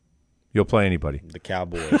you'll play anybody. The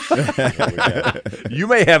Cowboys. You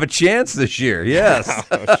may have a chance this year, yes.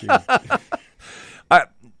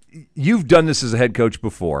 You've done this as a head coach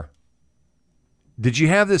before. Did you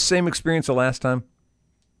have this same experience the last time?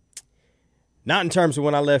 Not in terms of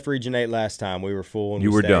when I left Region 8 last time. We were full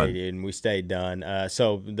and we stayed done.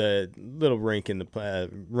 So the little wrinkle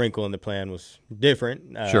in the plan was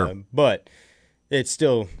different. Sure. But it's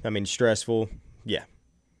still, stressful. Yeah.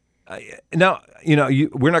 Now,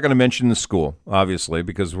 we're not going to mention the school, obviously,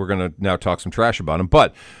 because we're going to now talk some trash about them.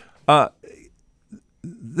 But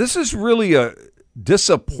this is really a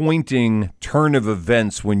disappointing turn of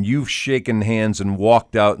events when you've shaken hands and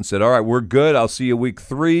walked out and said, all right, we're good. I'll see you week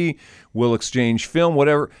 3. We'll exchange film,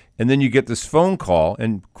 whatever. And then you get this phone call.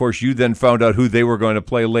 And, of course, you then found out who they were going to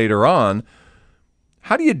play later on.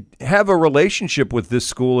 How do you have a relationship with this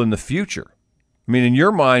school in the future? I mean, in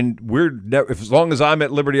your mind, as long as I'm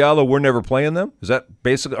at Liberty Eylau, we're never playing them? Is that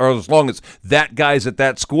basically, or as long as that guy's at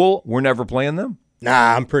that school, we're never playing them?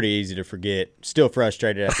 Nah, I'm pretty easy to forget. Still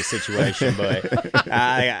frustrated at the situation, but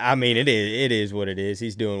it is what it is.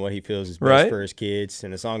 He's doing what he feels is best for his kids,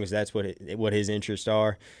 and as long as that's what his interests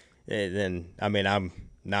are, then I'm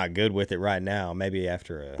not good with it right now. Maybe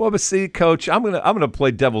after Well, but see, Coach, I'm gonna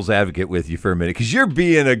play devil's advocate with you for a minute because you're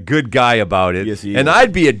being a good guy about it, yes, and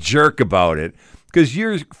I'd be a jerk about it because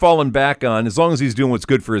you're falling back on as long as he's doing what's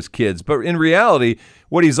good for his kids. But in reality,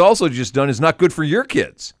 what he's also just done is not good for your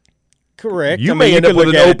kids. Correct. You may end up with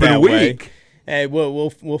an open week. Hey,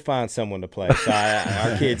 we'll find someone to play. So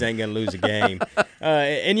our kids ain't gonna lose a game.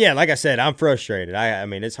 And yeah, like I said, I'm frustrated.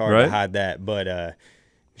 It's hard to hide that. But at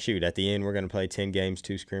the end, we're gonna play 10 games,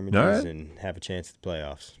 2 scrimmages, and have a chance at the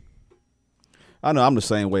playoffs. I know I'm the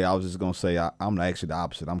same way. I was just gonna say I'm actually the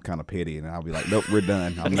opposite. I'm kind of petty, and I'll be like, nope, we're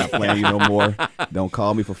done. I'm not playing you no more. Don't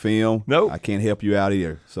call me for film. Nope. I can't help you out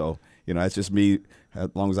here. So that's just me. As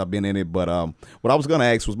long as I've been in it. But what I was going to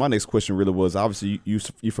ask was my next question really was, obviously,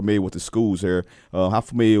 you're familiar with the schools here. How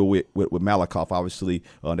familiar with Malakoff? Obviously,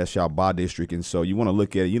 that's your by district. And so you want to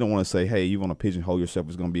look at it. You don't want to say, hey, you want to pigeonhole yourself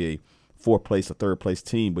as going to be a 4th place or 3rd place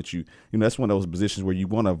team. But that's one of those positions where you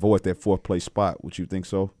want to avoid that 4th place spot. Would you think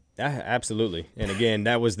so? Absolutely. And, again,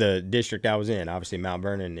 that was the district I was in. Obviously, Mount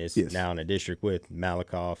Vernon is now in a district with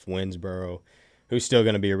Malakoff, Winsboro, who's still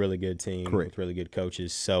going to be a really good team with really good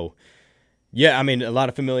coaches. So, yeah, a lot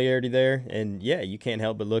of familiarity there. And, yeah, you can't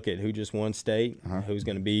help but look at who just won state, who's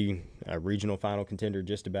going to be a regional final contender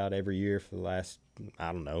just about every year for the last,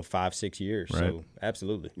 5-6 years. Right. So,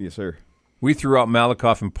 absolutely. Yes, sir. We threw out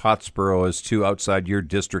Malakoff and Pottsboro as 2 outside your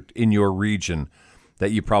district in your region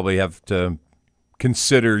that you probably have to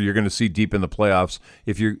consider you're going to see deep in the playoffs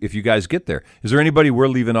if you guys get there. Is there anybody we're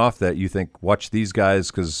leaving off that you think, watch these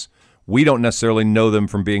guys because we don't necessarily know them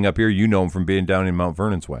from being up here. You know them from being down in Mount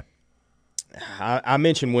Vernon's way. I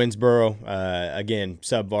mentioned Winsboro. Again,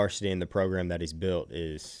 sub-varsity in the program that he's built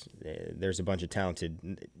there's a bunch of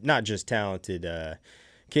talented, not just talented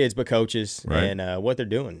kids, but coaches. Right. And what they're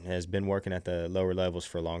doing has been working at the lower levels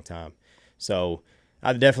for a long time. So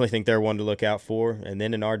I definitely think they're one to look out for. And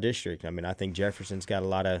then in our district, I mean, I think Jefferson's got a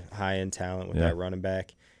lot of high-end talent with that running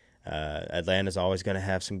back. Atlanta's always going to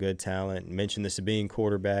have some good talent. Mention the Sabine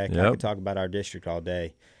quarterback. I could talk about our district all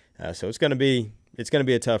day. So it's going to be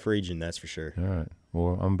a tough region, that's for sure. All right.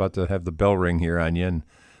 Well, I'm about to have the bell ring here on you and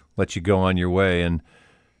let you go on your way. And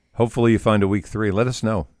hopefully you find a week 3. Let us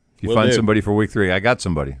know. If you find somebody for week 3, I got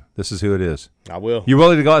somebody. This is who it is. I will. You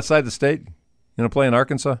willing to go outside the state? You want to play in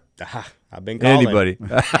Arkansas? I've been calling. Anybody.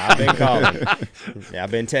 I've been calling. Yeah,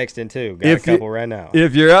 I've been texting too. Got a couple right now.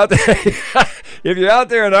 If you're out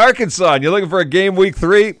there in Arkansas and you're looking for a game week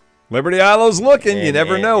 3, Liberty Eylau's looking. You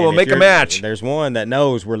never know. We'll make a match. There's one that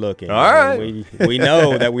knows we're looking. All right. We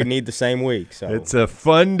know that we need the same week. So it's a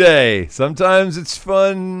fun day. Sometimes it's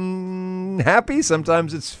fun happy.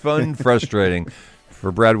 Sometimes it's fun frustrating.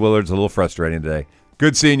 For Brad Willard, it's a little frustrating today.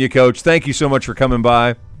 Good seeing you, Coach. Thank you so much for coming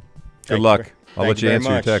by. Good luck. I'll let you answer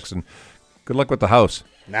your text. And good luck with the house.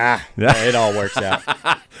 It all works out.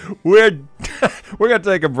 We're going to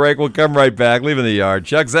take a break. We'll come right back. Leaving the yard.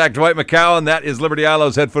 Chuck Zach, Dwight McCown. That is Liberty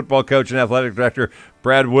Eylau's head football coach and athletic director,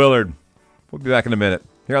 Brad Willard. We'll be back in a minute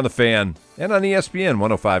here on The Fan and on ESPN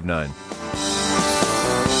 105.9.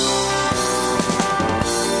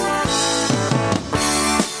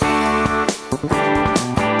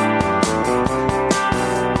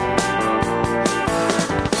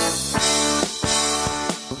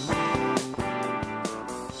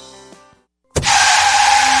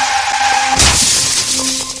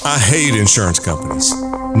 I hate insurance companies.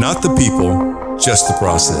 Not the people, just the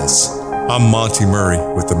process. I'm Monty Murray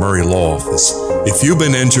with the Murray Law Office. If you've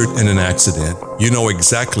been injured in an accident, you know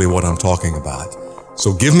exactly what I'm talking about.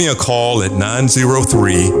 So give me a call at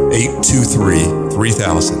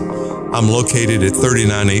 903-823-3000. I'm located at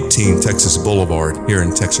 3918 Texas Boulevard here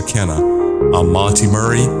in Texarkana. I'm Monty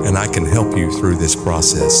Murray, and I can help you through this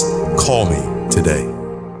process. Call me today.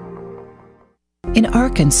 In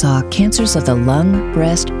Arkansas, cancers of the lung,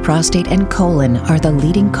 breast, prostate, and colon are the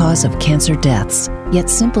leading cause of cancer deaths. Yet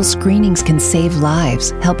simple screenings can save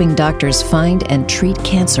lives, helping doctors find and treat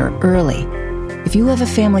cancer early. If you have a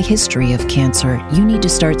family history of cancer, you need to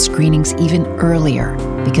start screenings even earlier,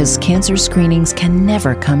 because cancer screenings can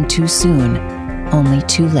never come too soon, only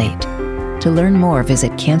too late. To learn more,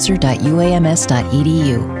 visit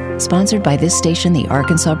cancer.uams.edu. Sponsored by this station, the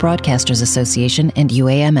Arkansas Broadcasters Association, and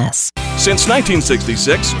UAMS. Since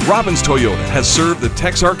 1966, Robbins Toyota has served the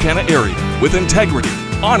Texarkana area with integrity,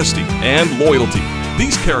 honesty, and loyalty.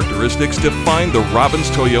 These characteristics define the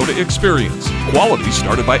Robbins Toyota experience. Quality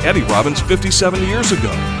started by Eddie Robbins 57 years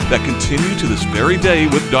ago that continue to this very day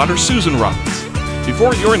with daughter Susan Robbins.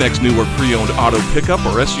 Before your next new or pre-owned auto pickup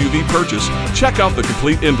or SUV purchase, check out the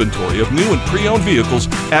complete inventory of new and pre-owned vehicles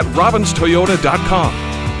at robbinstoyota.com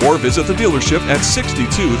or visit the dealership at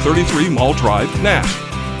 6233 Mall Drive, Nash.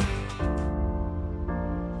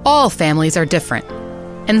 All families are different,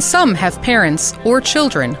 and some have parents or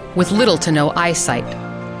children with little to no eyesight.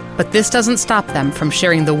 But this doesn't stop them from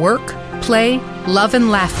sharing the work, play, love, and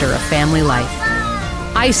laughter of family life.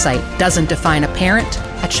 Eyesight doesn't define a parent,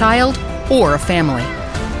 a child, or a family.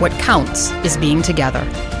 What counts is being together.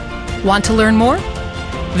 Want to learn more?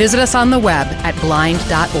 Visit us on the web at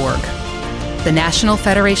blind.org. The National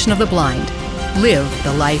Federation of the Blind. Live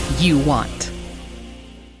the life you want.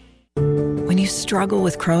 When you struggle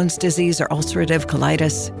with Crohn's disease or ulcerative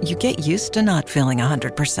colitis, you get used to not feeling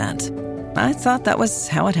 100%. I thought that was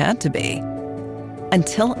how it had to be.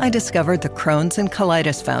 Until I discovered the Crohn's and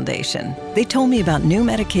Colitis Foundation. They told me about new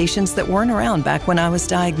medications that weren't around back when I was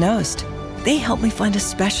diagnosed. They helped me find a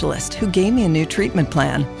specialist who gave me a new treatment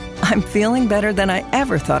plan. I'm feeling better than I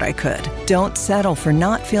ever thought I could. Don't settle for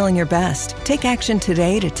not feeling your best. Take action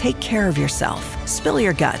today to take care of yourself. Spill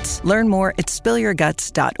your guts. Learn more at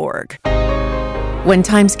spillyourguts.org. When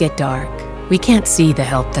times get dark, we can't see the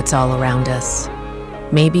help that's all around us.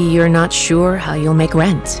 Maybe you're not sure how you'll make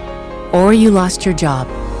rent, or you lost your job.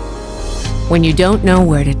 When you don't know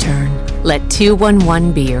where to turn, let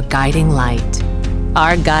 211 be your guiding light.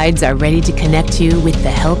 Our guides are ready to connect you with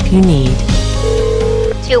the help you need.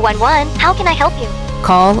 211, how can I help you?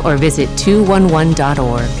 Call or visit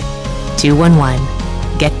 211.org.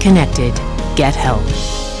 211. Get connected. Get help.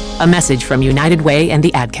 A message from United Way and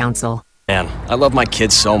the Ad Council. Man, I love my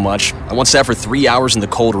kids so much. I once sat for 3 hours in the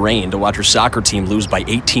cold rain to watch her soccer team lose by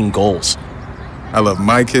 18 goals. I love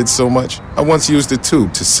my kids so much, I once used a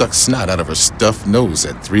tube to suck snot out of her stuffed nose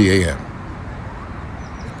at 3 a.m.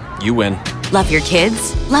 You win. Love your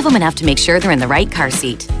kids? Love them enough to make sure they're in the right car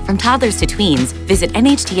seat. From toddlers to tweens, visit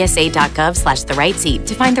nhtsa.gov/therightseat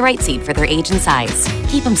to find the right seat for their age and size.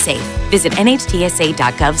 Keep them safe. Visit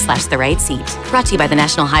nhtsa.gov/therightseat. Brought to you by the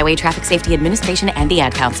National Highway Traffic Safety Administration and the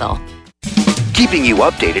Ad Council. Keeping you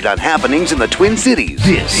updated on happenings in the Twin Cities.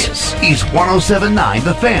 This is 107.9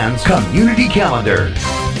 The Fan's Community Calendar.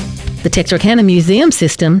 The Texarkana Museum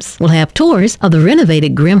Systems will have tours of the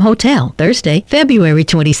renovated Grimm Hotel Thursday, February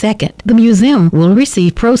 22nd. The museum will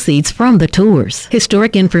receive proceeds from the tours.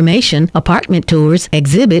 Historic information, apartment tours,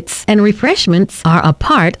 exhibits, and refreshments are a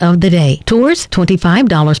part of the day. Tours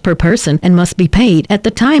 $25 per person and must be paid at the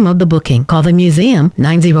time of the booking. Call the museum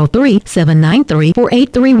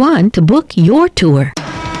 903-793-4831 to book your tour.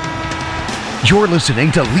 You're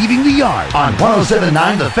listening to Leaving the Yard on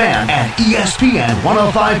 107.9 The Fan and ESPN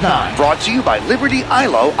 105.9. Brought to you by Liberty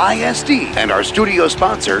Eylau ISD and our studio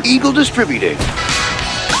sponsor, Eagle Distributing.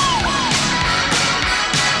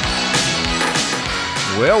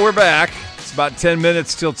 Well, we're back. It's about 10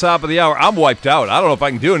 minutes till top of the hour. I'm wiped out. I don't know if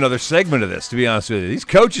I can do another segment of this, to be honest with you. These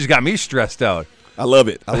coaches got me stressed out. I love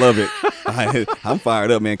it. I'm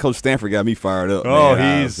fired up, man. Coach Stanford got me fired up. Oh,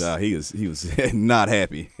 man. He was not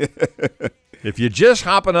happy. If you're just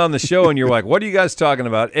hopping on the show and you're like, what are you guys talking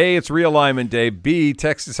about? A, it's realignment day. B,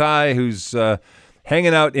 Texas High, who's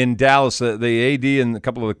hanging out in Dallas. The AD and a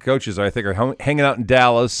couple of the coaches, I think, are hanging out in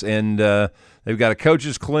Dallas, and they've got a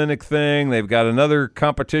coaches clinic thing. They've got another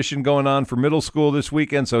competition going on for middle school this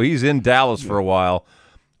weekend, so he's in Dallas for a while,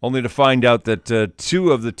 only to find out that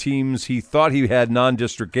two of the teams he thought he had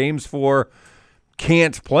non-district games for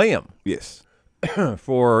can't play him. Yes.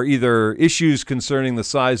 For either issues concerning the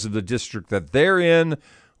size of the district that they're in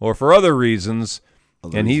or for other reasons,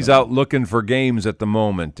 and he's out looking for games at the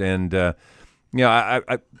moment. And, I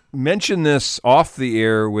mentioned this off the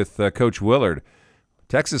air with Coach Willard.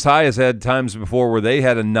 Texas High has had times before where they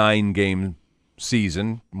had a 9-game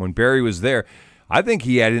season when Barry was there. I think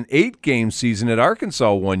he had an 8-game season at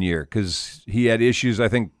Arkansas one year because he had issues, I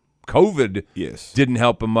think, COVID didn't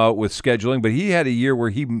help him out with scheduling, but he had a year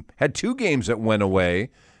where he had 2 games that went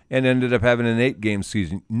away and ended up having an 8-game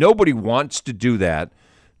season. Nobody wants to do that.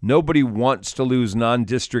 Nobody wants to lose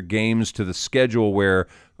non-district games to the schedule where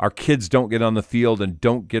our kids don't get on the field and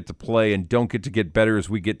don't get to play and don't get to get better as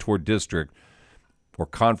we get toward district or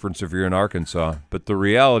conference if you're in Arkansas. But the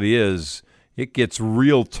reality is it gets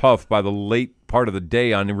real tough by the late part of the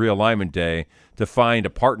day on Realignment Day to find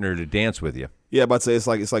a partner to dance with you. Yeah, but it's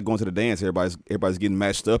like going to the dance. Everybody's getting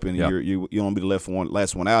matched up, and you don't be the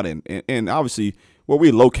last one out. And obviously, where we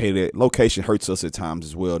located, location hurts us at times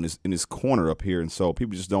as well in this corner up here. And so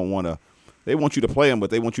people just don't want to. They want you to play them,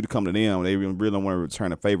 but they want you to come to them. They really don't want to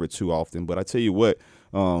return a favor too often. But I tell you what,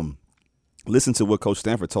 listen to what Coach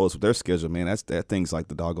Stanford told us with their schedule, man. That thing's like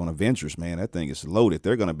the doggone Avengers, man. That thing is loaded.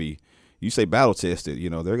 They're going to be. You say battle tested,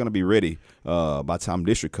 they're going to be ready by the time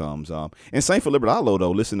district comes. And same for Liberty Eylau,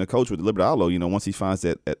 though. Listen to Coach with Liberty Eylau, once he finds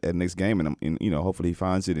that next game, and hopefully he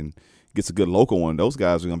finds it and gets a good local one, those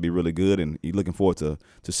guys are going to be really good, and you're looking forward to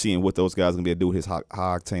seeing what those guys are going to be able to do with his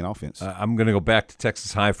high-octane offense. I'm going to go back to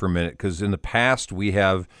Texas High for a minute because in the past we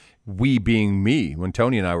being me, when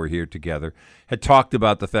Tony and I were here together, had talked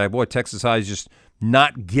about the fact, Texas High is just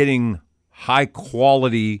not getting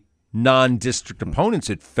high-quality non-district opponents,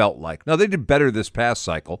 it felt like. Now, they did better this past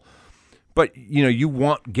cycle, but, you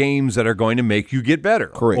want games that are going to make you get better.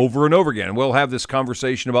 Correct. Over and over again. And we'll have this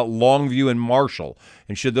conversation about Longview and Marshall,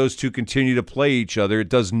 and should those two continue to play each other, it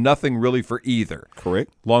does nothing really for either.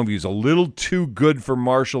 Correct. Longview's a little too good for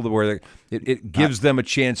Marshall, where it gives them a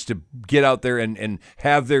chance to get out there and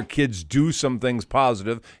have their kids do some things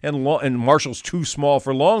positive, and Marshall's too small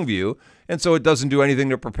for Longview, and so it doesn't do anything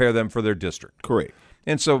to prepare them for their district. Correct.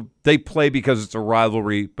 And so they play because it's a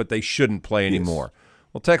rivalry, but they shouldn't play anymore. Yes.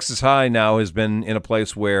 Well, Texas High now has been in a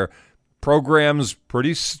place where programs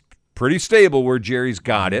pretty stable where Gerry's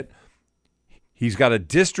got it. He's got a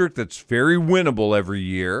district that's very winnable every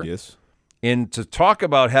year. Yes. And to talk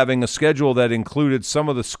about having a schedule that included some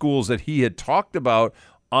of the schools that he had talked about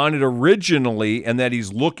on it originally and that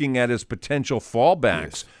he's looking at as potential fallbacks,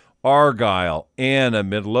 yes. Argyle, Anna,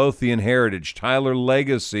 Midlothian Heritage, Tyler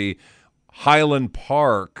Legacy, Highland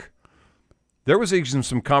Park. There was even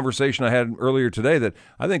some conversation I had earlier today that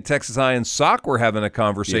I think Texas High and Sauk were having a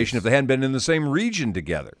conversation if they hadn't been in the same region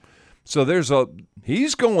together. So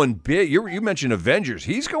he's going big. You mentioned Avengers.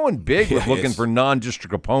 He's going big with looking for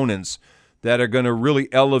non-district opponents that are going to really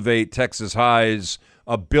elevate Texas High's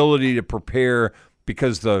ability to prepare,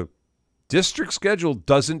 because the district schedule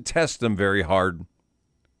doesn't test them very hard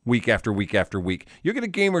week after week after week. You get a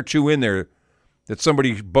game or two in there that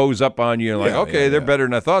somebody bows up on you and they're better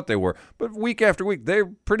than I thought they were. But week after week, they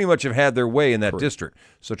pretty much have had their way in that district.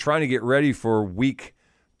 So trying to get ready for week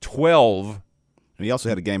 12. And he also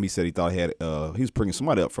had a game he said he thought he had he was bringing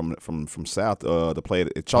somebody up from South to play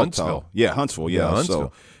at Choctaw. Huntsville. Yeah, Huntsville. Yeah,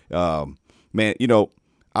 Huntsville. So, man,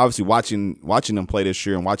 obviously watching them play this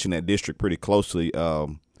year and watching that district pretty closely,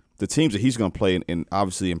 the teams that he's going to play in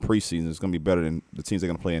obviously in preseason is going to be better than the teams they're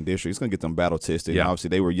going to play in district. He's going to get them battle tested. Yeah. And obviously,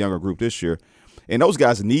 they were a younger group this year. And those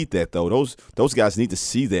guys need that, though. Those guys need to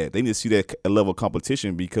see that. They need to see that level of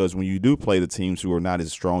competition because when you do play the teams who are not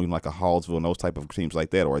as strong, like a Hallsville and those type of teams like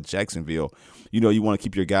that, or a Jacksonville, you want to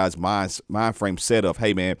keep your guys' mind frame set of,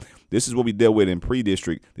 hey, man, this is what we dealt with in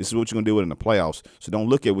pre-district. This is what you're going to deal with in the playoffs. So don't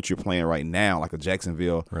look at what you're playing right now, like a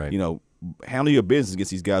Jacksonville. Right. Handle your business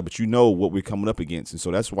against these guys, but you know what we're coming up against. And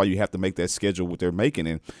so that's why you have to make that schedule what they're making.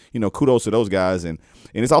 And, kudos to those guys. And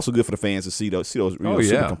it's also good for the fans to see those super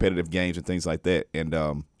competitive games and things like that.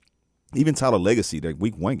 And even Tyler Legacy, their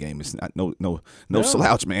week 1 game is not no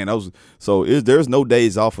slouch, man. There's no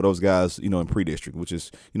days off for those guys, in pre-district, which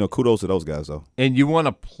is, kudos to those guys, though. And you want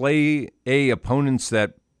to play opponents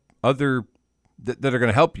that are going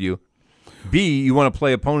to help you. B, you want to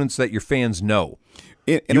play opponents that your fans know.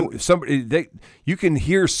 You can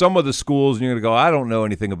hear some of the schools and you're going to go, I don't know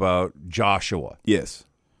anything about Joshua. Yes.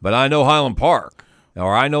 But I know Highland Park,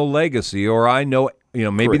 or I know Legacy, or I know,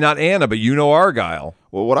 maybe Correct. not Anna, but Argyle.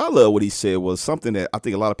 Well, what I love what he said was something that I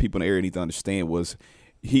think a lot of people in the area need to understand was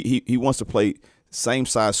he wants to play same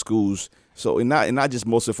size schools. So and not just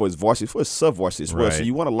mostly for his varsity, for his sub-varsity as well. Right. So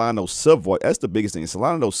you want to line those sub-varsity. That's the biggest thing. It's a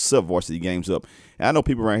lot of those sub-varsity games up. And I know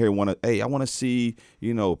people around here want to, I want to see,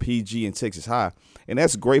 PG and Texas High. And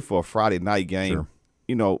that's great for a Friday night game,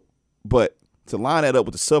 but to line that up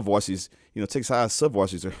with the sub-varsities, Texas High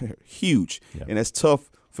sub-varsities are huge. Yeah. And that's tough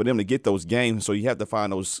for them to get those games. So you have to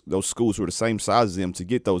find those schools who are the same size as them to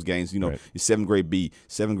get those games, right. Your 7th grade B,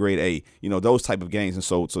 7th grade A, those type of games. And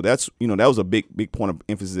so that's, that was a big point of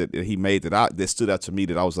emphasis that he made that stood out to me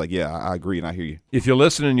that I was like, yeah, I agree and I hear you. If you're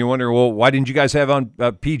listening and you're wondering, well, why didn't you guys have on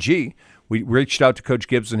PG? We reached out to Coach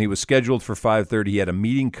Gibson. He was scheduled for 5:30. He had a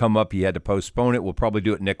meeting come up. He had to postpone it. We'll probably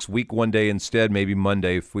do it next week one day instead, maybe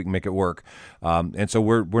Monday if we can make it work. And so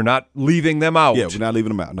we're not leaving them out. Yeah, we're not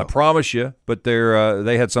leaving them out. No. I promise you. But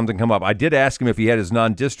they had something come up. I did ask him if he had his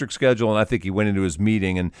non-district schedule, and I think he went into his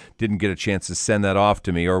meeting and didn't get a chance to send that off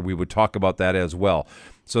to me, or we would talk about that as well.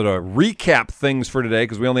 So to recap things for today,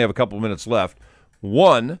 because we only have a couple minutes left.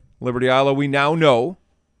 1, Liberty Eylau, we now know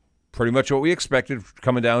pretty much what we expected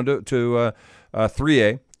coming down to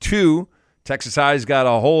 3A. 2, Texas High's got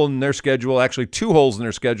a hole in their schedule, actually 2 holes in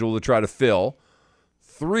their schedule to try to fill.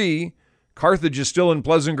 3, Carthage is still in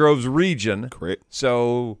Pleasant Grove's region. Correct.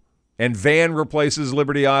 So, and Van replaces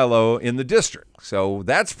Liberty Eylau in the district. So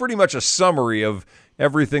that's pretty much a summary of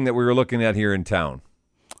everything that we were looking at here in town.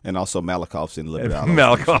 And also Malakoff's in Liberty Eylau.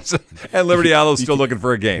 Malakoff's and Liberty Eylau still looking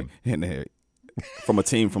for a game. And from a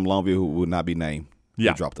team from Longview who would not be named.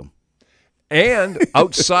 Yeah. We dropped them. And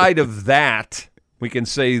outside of that, we can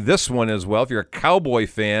say this one as well. If you're a Cowboy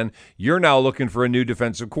fan, you're now looking for a new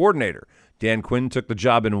defensive coordinator. Dan Quinn took the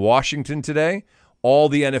job in Washington today. All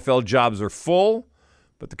the NFL jobs are full,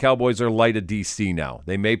 but the Cowboys are light of D.C. now.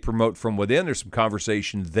 They may promote from within. There's some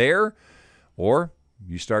conversation there. Or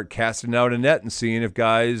you start casting out a net and seeing if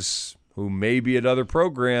guys who may be at other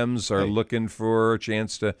programs are looking for a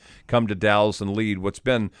chance to come to Dallas and lead what's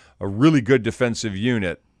been a really good defensive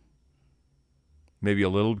unit. Maybe a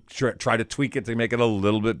little try to tweak it to make it a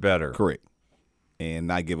little bit better. Correct. And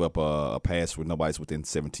not give up a pass when nobody's within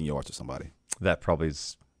 17 yards of somebody. That probably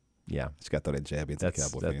is, yeah. Just got to throw that jab into the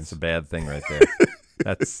Cowboy fans. That's a bad thing right there.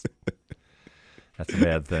 That's a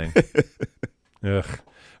bad thing. Ugh.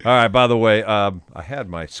 All right, by the way, I had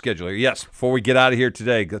my schedule here. Yes, before we get out of here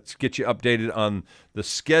today, let's get you updated on the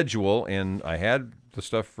schedule. And I had the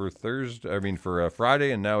stuff for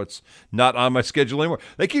Friday, and now it's not on my schedule anymore.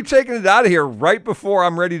 They keep taking it out of here right before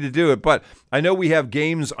I'm ready to do it. But I know we have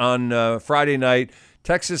games on Friday night.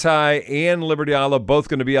 Texas High and Liberty Eylau both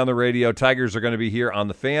going to be on the radio. Tigers are going to be here on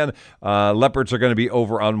the Fan. Leopards are going to be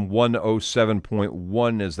over on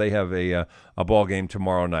 107.1 as they have a ball game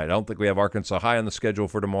tomorrow night. I don't think we have Arkansas High on the schedule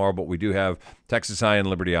for tomorrow, but we do have Texas High and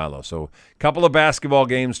Liberty Eylau. So a couple of basketball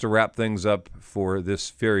games to wrap things up for this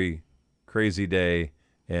very crazy day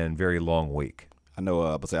and very long week. I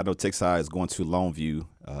know Texas High is going to Longview.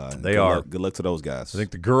 They are. Good luck to those guys. I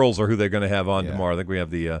think the girls are who they're going to have on tomorrow. I think we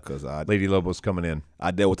have the Lady Lobos coming in.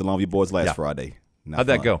 I dealt with the Longview boys last Friday. How'd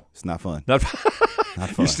that go? It's not fun. Not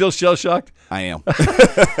fun. You still shell-shocked? I am.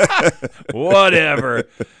 Whatever.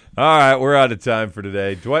 All right, we're out of time for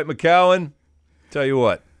today. Dwight McCown, tell you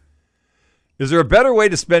what. Is there a better way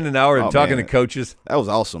to spend an hour than talking to coaches? That was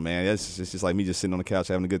awesome, man. It's just like me just sitting on the couch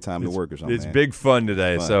having a good time to work or something. It's big fun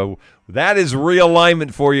today. So that is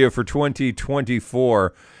realignment for you for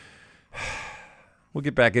 2024. We'll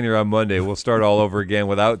get back in here on Monday. We'll start all over again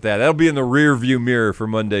without that. That'll be in the rear view mirror for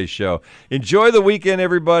Monday's show. Enjoy the weekend,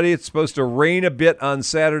 everybody. It's supposed to rain a bit on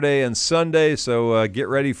Saturday and Sunday, so get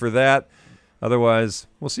ready for that. Otherwise,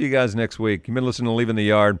 we'll see you guys next week. You've been listening to Leaving the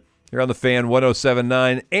Yard. You're on the Fan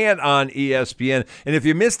 107.9 and on ESPN. And if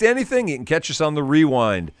you missed anything, you can catch us on the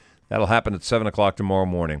rewind. That'll happen at 7 o'clock tomorrow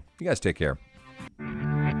morning. You guys take care.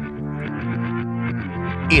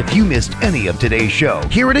 If you missed any of today's show,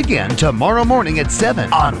 hear it again tomorrow morning at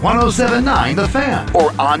 7 on 107.9 The Fan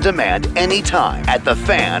or on demand anytime at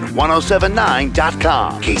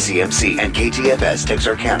thefan1079.com. KCMC and KTFS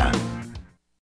Texarkana.